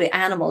say no to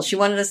animals. She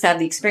wanted us to have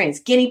the experience.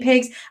 Guinea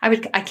pigs.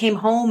 I came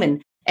home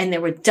and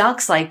there were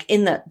ducks like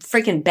in the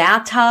freaking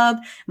bathtub.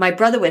 My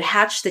brother would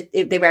hatch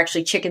they were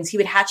actually chickens. He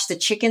would hatch the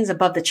chickens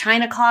above the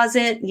china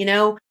closet,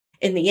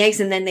 in the eggs.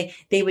 And then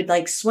they would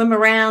like swim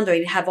around, or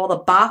you'd have all the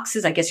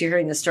boxes. I guess you're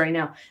hearing the story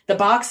now. The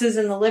boxes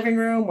in the living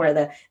room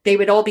where they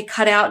would all be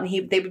cut out,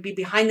 and they would be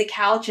behind the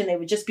couch, and they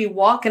would just be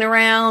walking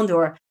around,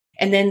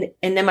 and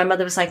then my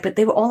mother was like, but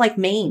they were all like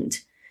maimed.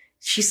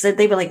 She said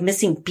they were like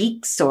missing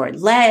beaks or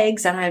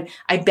legs. And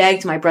I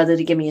begged my brother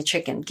to give me a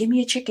chicken. Give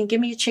me a chicken.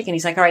 Give me a chicken.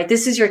 He's like, all right,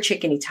 this is your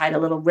chicken. He tied a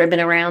little ribbon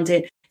around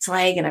its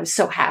leg. And I was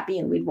so happy.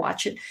 And we'd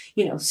watch it,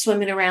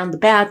 swimming around the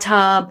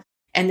bathtub.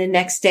 And the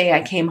next day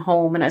I came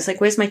home and I was like,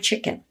 where's my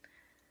chicken?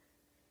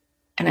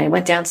 And I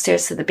went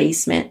downstairs to the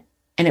basement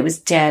and it was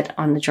dead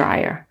on the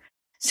dryer.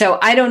 So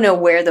I don't know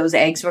where those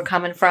eggs were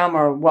coming from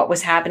or what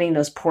was happening,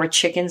 those poor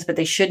chickens, but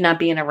they should not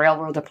be in a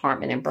railroad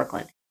apartment in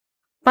Brooklyn.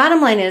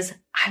 Bottom line is,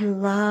 I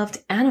loved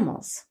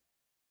animals.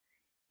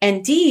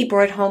 And Dee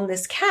brought home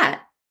this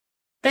cat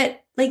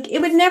that, like,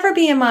 it would never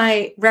be in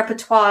my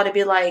repertoire to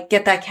be like,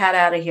 get that cat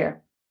out of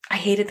here. I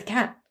hated the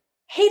cat.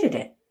 Hated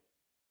it.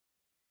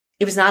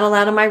 It was not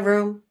allowed in my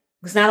room.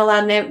 It was not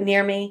allowed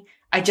near me.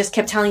 I just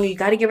kept telling you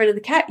got to get rid of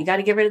the cat. You got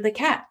to get rid of the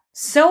cat.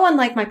 So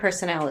unlike my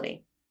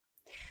personality.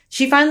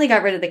 She finally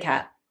got rid of the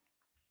cat.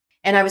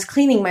 And I was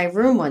cleaning my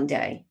room one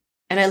day,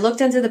 and I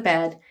looked under the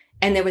bed,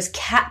 and there was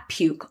cat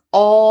puke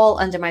all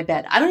under my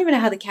bed. I don't even know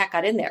how the cat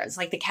got in there. It's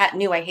like the cat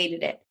knew I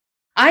hated it.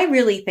 I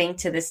really think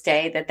to this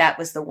day that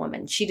was the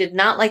woman. She did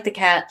not like the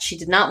cat. She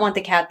did not want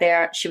the cat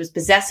there. She was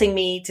possessing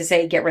me to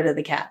say, get rid of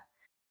the cat.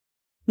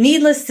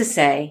 Needless to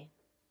say,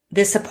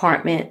 this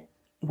apartment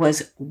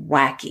was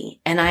wacky,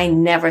 and I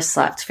never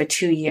slept for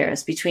 2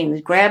 years between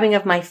the grabbing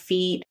of my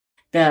feet,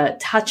 the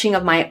touching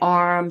of my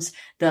arms,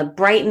 the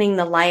brightening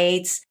the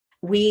lights.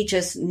 We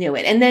just knew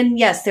it. And then,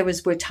 yes,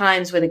 were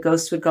times where the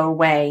ghost would go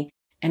away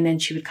and then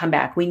she would come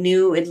back. We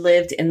knew it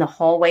lived in the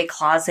hallway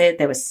closet.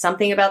 There was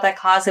something about that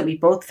closet. We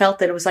both felt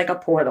that it was like a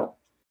portal.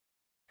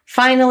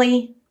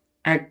 Finally,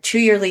 our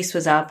 2-year lease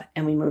was up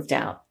and we moved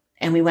out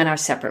and we went our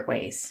separate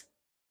ways.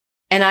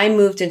 And I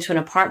moved into an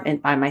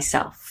apartment by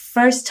myself.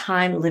 First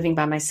time living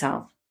by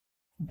myself.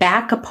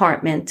 Back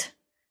apartment,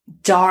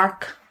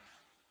 dark.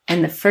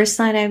 And the first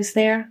night I was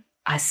there,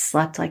 I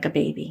slept like a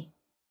baby.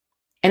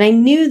 And I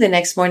knew the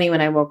next morning when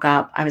I woke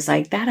up, I was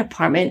like, that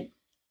apartment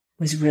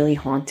was really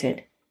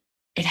haunted.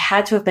 It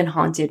had to have been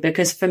haunted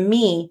because for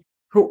me,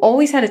 who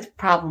always had a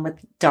problem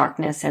with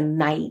darkness and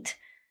night,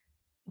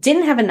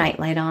 didn't have a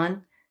nightlight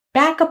on,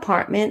 back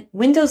apartment,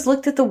 windows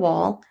looked at the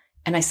wall,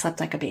 and I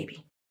slept like a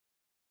baby.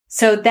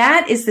 So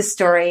that is the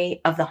story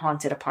of the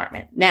haunted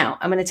apartment. Now,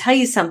 I'm going to tell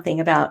you something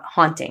about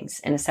hauntings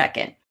in a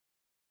second.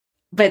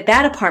 But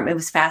that apartment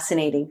was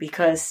fascinating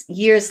because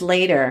years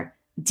later,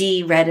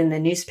 Dee read in the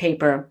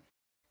newspaper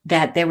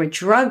that there were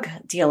drug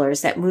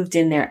dealers that moved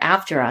in there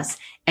after us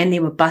and they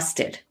were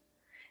busted.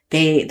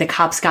 The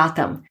cops got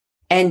them.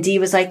 And Dee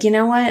was like, you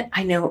know what?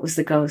 I know it was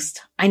the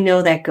ghost. I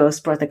know that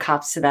ghost brought the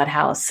cops to that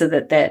house so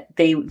that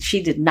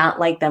she did not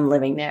like them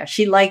living there.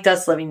 She liked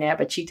us living there,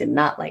 but she did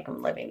not like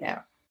them living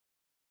there.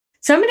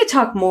 So I'm going to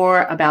talk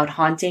more about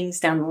hauntings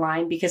down the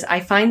line because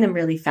I find them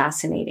really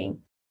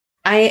fascinating.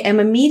 I am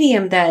a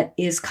medium that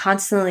is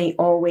constantly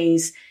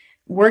always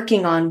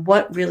working on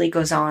what really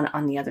goes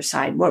on the other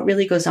side, what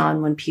really goes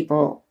on when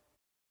people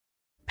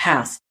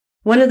pass.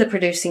 One of the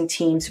producing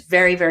teams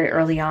very, very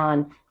early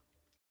on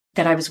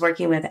that I was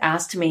working with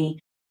asked me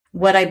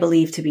what I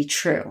believe to be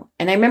true.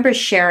 And I remember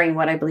sharing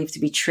what I believe to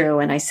be true.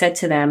 And I said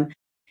to them,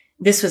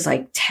 this was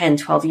like 10,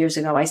 12 years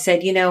ago. I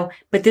said,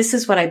 but this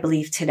is what I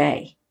believe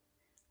today.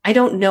 I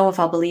don't know if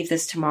I'll believe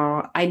this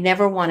tomorrow. I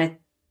never want to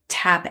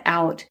cap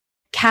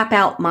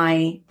out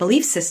my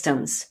belief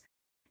systems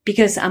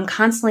because I'm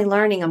constantly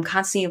learning, I'm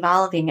constantly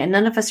evolving, and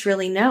none of us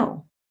really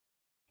know.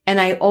 And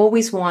I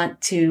always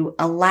want to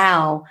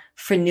allow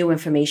for new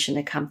information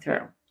to come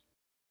through.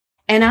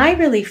 And I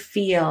really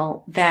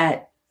feel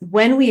that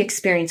when we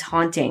experience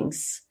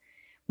hauntings,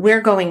 we're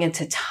going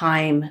into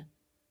time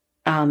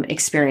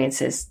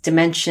experiences,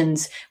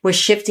 dimensions. We're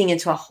shifting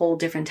into a whole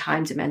different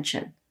time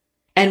dimension.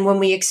 And when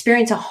we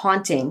experience a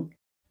haunting,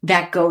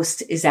 that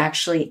ghost is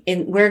actually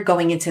we're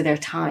going into their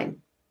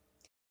time.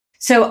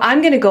 So I'm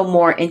going to go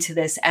more into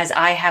this as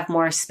I have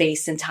more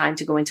space and time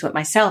to go into it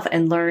myself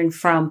and learn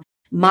from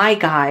my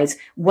guides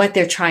what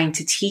they're trying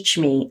to teach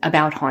me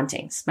about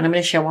hauntings. But I'm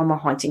going to share one more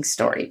haunting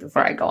story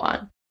before I go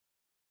on.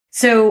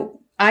 So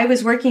I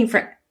was working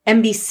for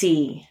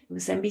NBC. It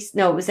was NBC.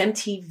 No, it was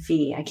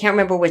MTV. I can't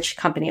remember which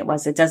company it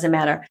was. It doesn't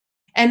matter.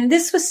 And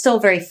this was still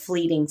very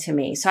fleeting to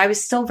me. So I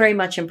was still very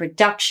much in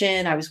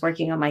production. I was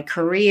working on my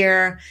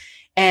career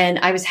and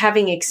I was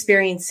having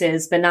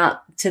experiences, but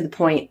not to the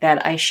point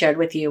that I shared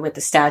with you with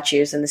the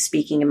statues and the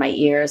speaking in my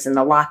ears and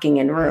the locking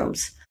in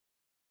rooms,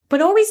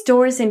 but always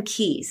doors and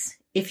keys.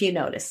 if you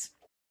notice.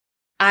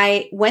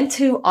 I went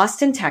to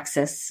Austin,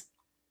 Texas,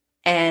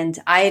 and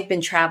I had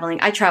been traveling.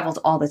 I traveled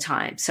all the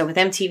time. So with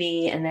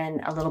MTV and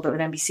then a little bit with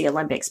NBC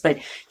Olympics, but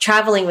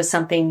traveling was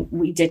something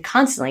we did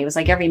constantly. It was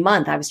like every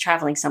month I was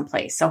traveling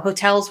someplace. So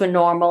hotels were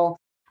normal.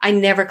 I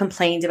never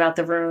complained about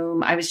the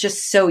room. I was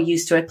just so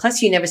used to it.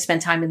 Plus you never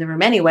spend time in the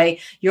room anyway.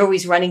 You're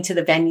always running to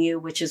the venue,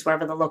 which is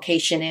wherever the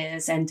location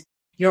is. And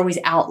you're always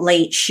out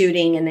late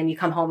shooting. And then you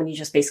come home and you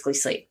just basically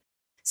sleep.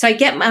 So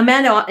I'm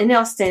in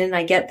Austin and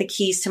I get the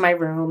keys to my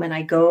room and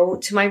I go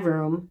to my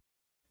room.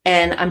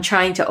 And I'm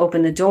trying to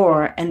open the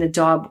door and the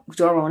door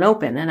won't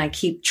open. And I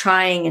keep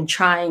trying and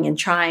trying and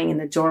trying and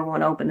the door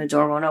won't open. The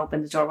door won't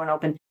open. The door won't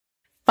open.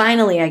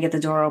 Finally, I get the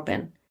door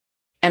open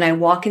and I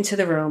walk into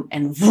the room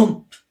and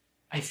boom,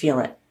 I feel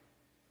it.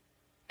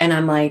 And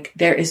I'm like,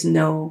 there is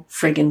no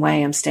friggin'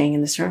 way I'm staying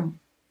in this room.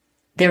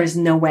 There is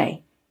no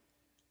way.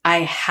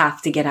 I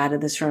have to get out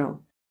of this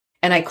room.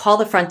 And I call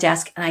the front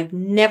desk and I've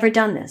never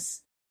done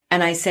this.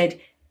 And I said,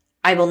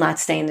 I will not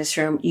stay in this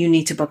room. You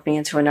need to book me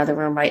into another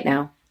room right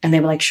now. And they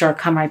were like, sure,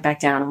 come right back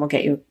down and we'll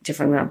get you a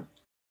different room.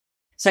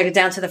 So I go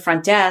down to the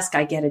front desk.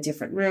 I get a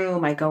different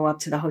room. I go up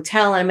to the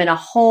hotel and I'm in a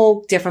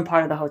whole different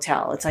part of the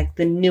hotel. It's like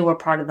the newer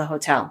part of the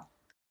hotel.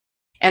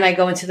 And I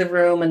go into the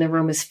room and the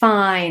room is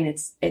fine.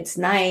 It's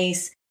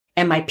nice.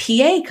 And my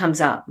PA comes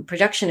up,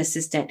 production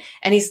assistant.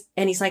 And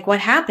he's like,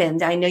 what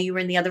happened? I know you were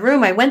in the other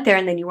room. I went there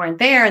and then you weren't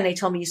there. And they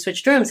told me you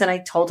switched rooms. And I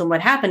told him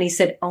what happened. He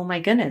said, oh my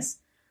goodness.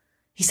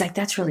 He's like,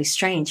 that's really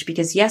strange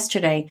because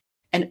yesterday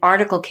an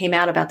article came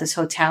out about this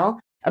hotel,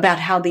 about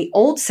how the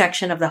old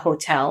section of the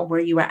hotel where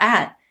you were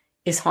at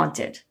is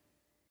haunted.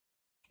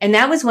 And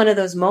that was one of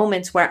those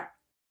moments where,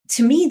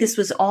 to me, this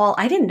was all,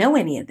 I didn't know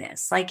any of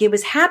this. Like, it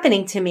was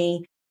happening to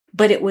me,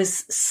 but it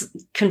was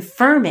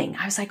confirming.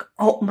 I was like,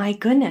 oh my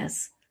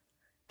goodness.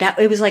 That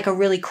it was like a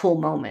really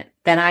cool moment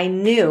that I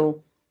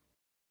knew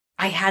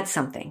I had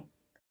something.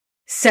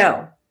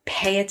 So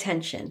pay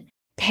attention.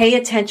 Pay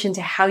attention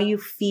to how you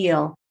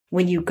feel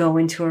when you go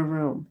into a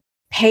room.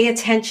 Pay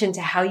attention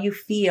to how you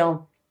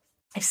feel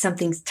if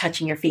something's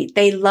touching your feet.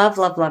 They love,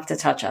 love, love to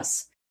touch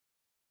us.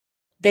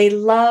 They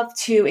love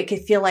to, it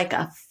could feel like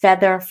a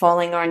feather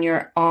falling on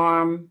your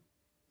arm.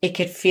 It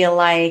could feel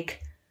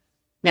like,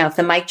 now if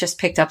the mic just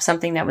picked up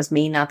something, that was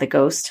me, not the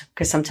ghost,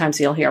 because sometimes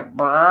you'll hear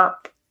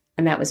burp,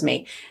 and that was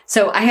me.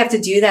 So I have to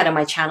do that in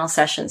my channel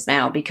sessions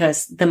now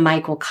because the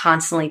mic will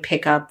constantly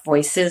pick up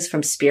voices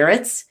from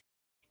spirits,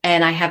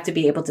 and I have to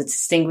be able to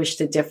distinguish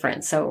the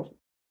difference. So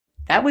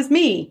that was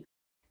me.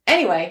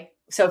 Anyway.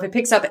 So if it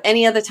picks up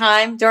any other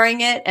time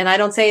during it and I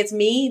don't say it's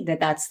me,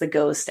 that's the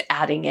ghost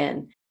adding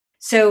in.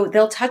 So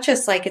they'll touch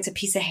us like it's a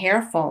piece of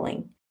hair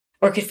falling,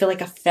 or it could feel like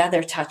a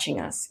feather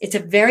touching us. It's a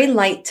very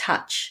light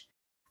touch.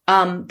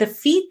 The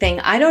feet thing,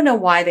 I don't know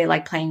why they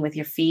like playing with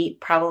your feet,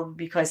 probably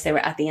because they were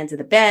at the end of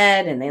the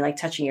bed and they like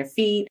touching your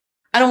feet.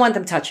 I don't want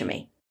them touching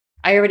me.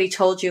 I already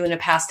told you in a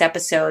past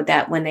episode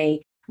that when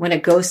a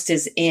ghost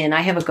is in,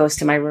 I have a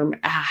ghost in my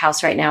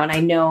house right now, and I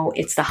know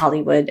it's the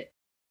Hollywood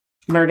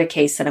murder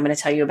case that I'm going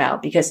to tell you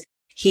about because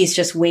he's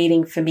just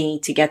waiting for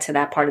me to get to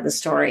that part of the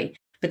story.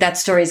 But that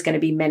story is going to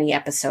be many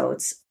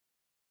episodes.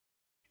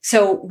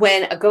 So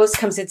when a ghost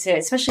comes into,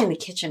 especially in the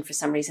kitchen for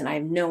some reason, I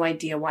have no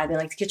idea why they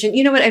like the kitchen.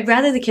 You know what? I'd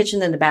rather the kitchen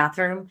than the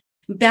bathroom.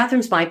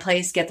 Bathroom's my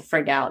place. Get the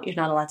frig out. You're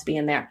not allowed to be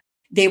in there.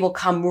 They will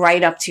come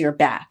right up to your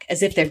back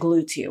as if they're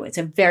glued to you. It's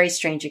a very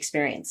strange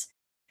experience.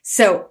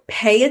 So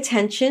pay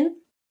attention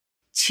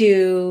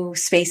to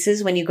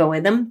spaces when you go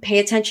in them. Pay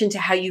attention to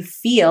how you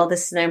feel.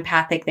 This is an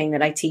empathic thing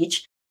that I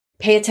teach.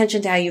 Pay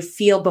attention to how you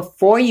feel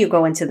before you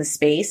go into the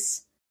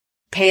space.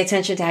 Pay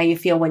attention to how you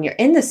feel when you're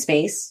in the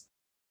space.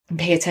 And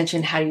pay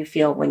attention to how you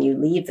feel when you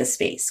leave the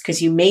space,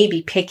 because you may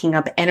be picking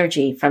up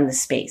energy from the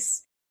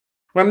space.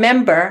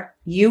 Remember,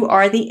 you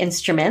are the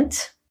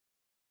instrument.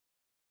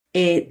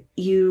 And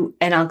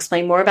I'll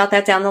explain more about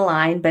that down the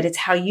line, but it's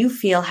how you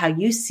feel, how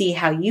you see,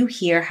 how you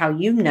hear, how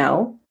you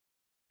know.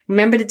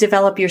 Remember to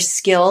develop your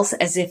skills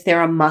as if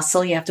they're a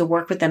muscle. You have to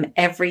work with them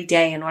every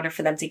day in order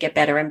for them to get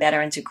better and better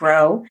and to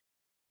grow.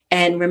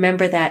 And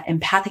remember that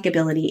empathic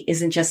ability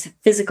isn't just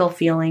physical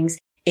feelings.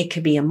 It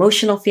could be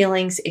emotional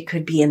feelings. It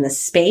could be in the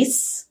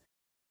space.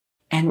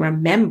 And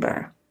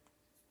remember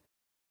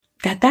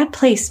that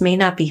place may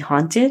not be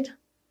haunted,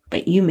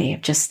 but you may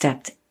have just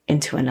stepped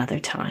into another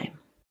time.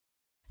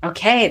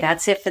 Okay,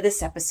 that's it for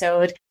this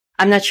episode.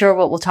 I'm not sure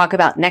what we'll talk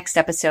about next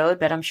episode,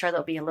 but I'm sure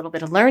there'll be a little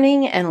bit of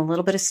learning and a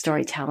little bit of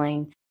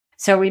storytelling.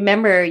 So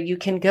remember, you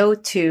can go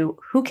to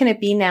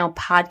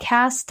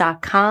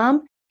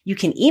whocanitbenowpodcast.com. You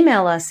can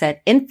email us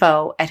at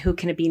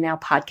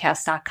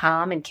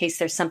info@whocanitbenowpodcast.com in case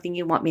there's something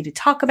you want me to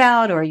talk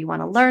about or you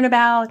want to learn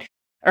about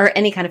or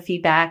any kind of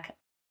feedback.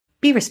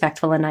 Be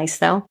respectful and nice,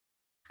 though.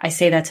 I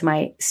say that to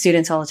my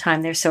students all the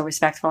time. They're so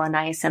respectful and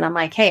nice. And I'm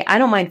like, hey, I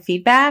don't mind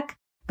feedback,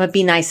 but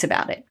be nice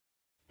about it.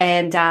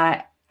 And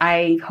I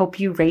hope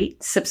you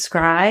rate,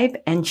 subscribe,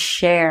 and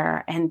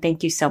share. And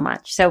thank you so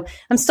much. So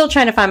I'm still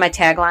trying to find my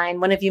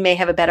tagline. One of you may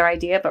have a better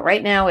idea, but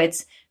right now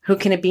it's, who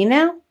can it be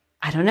now?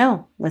 I don't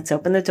know. Let's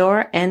open the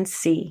door and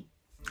see.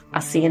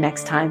 I'll see you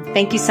next time.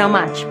 Thank you so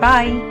much.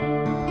 Bye.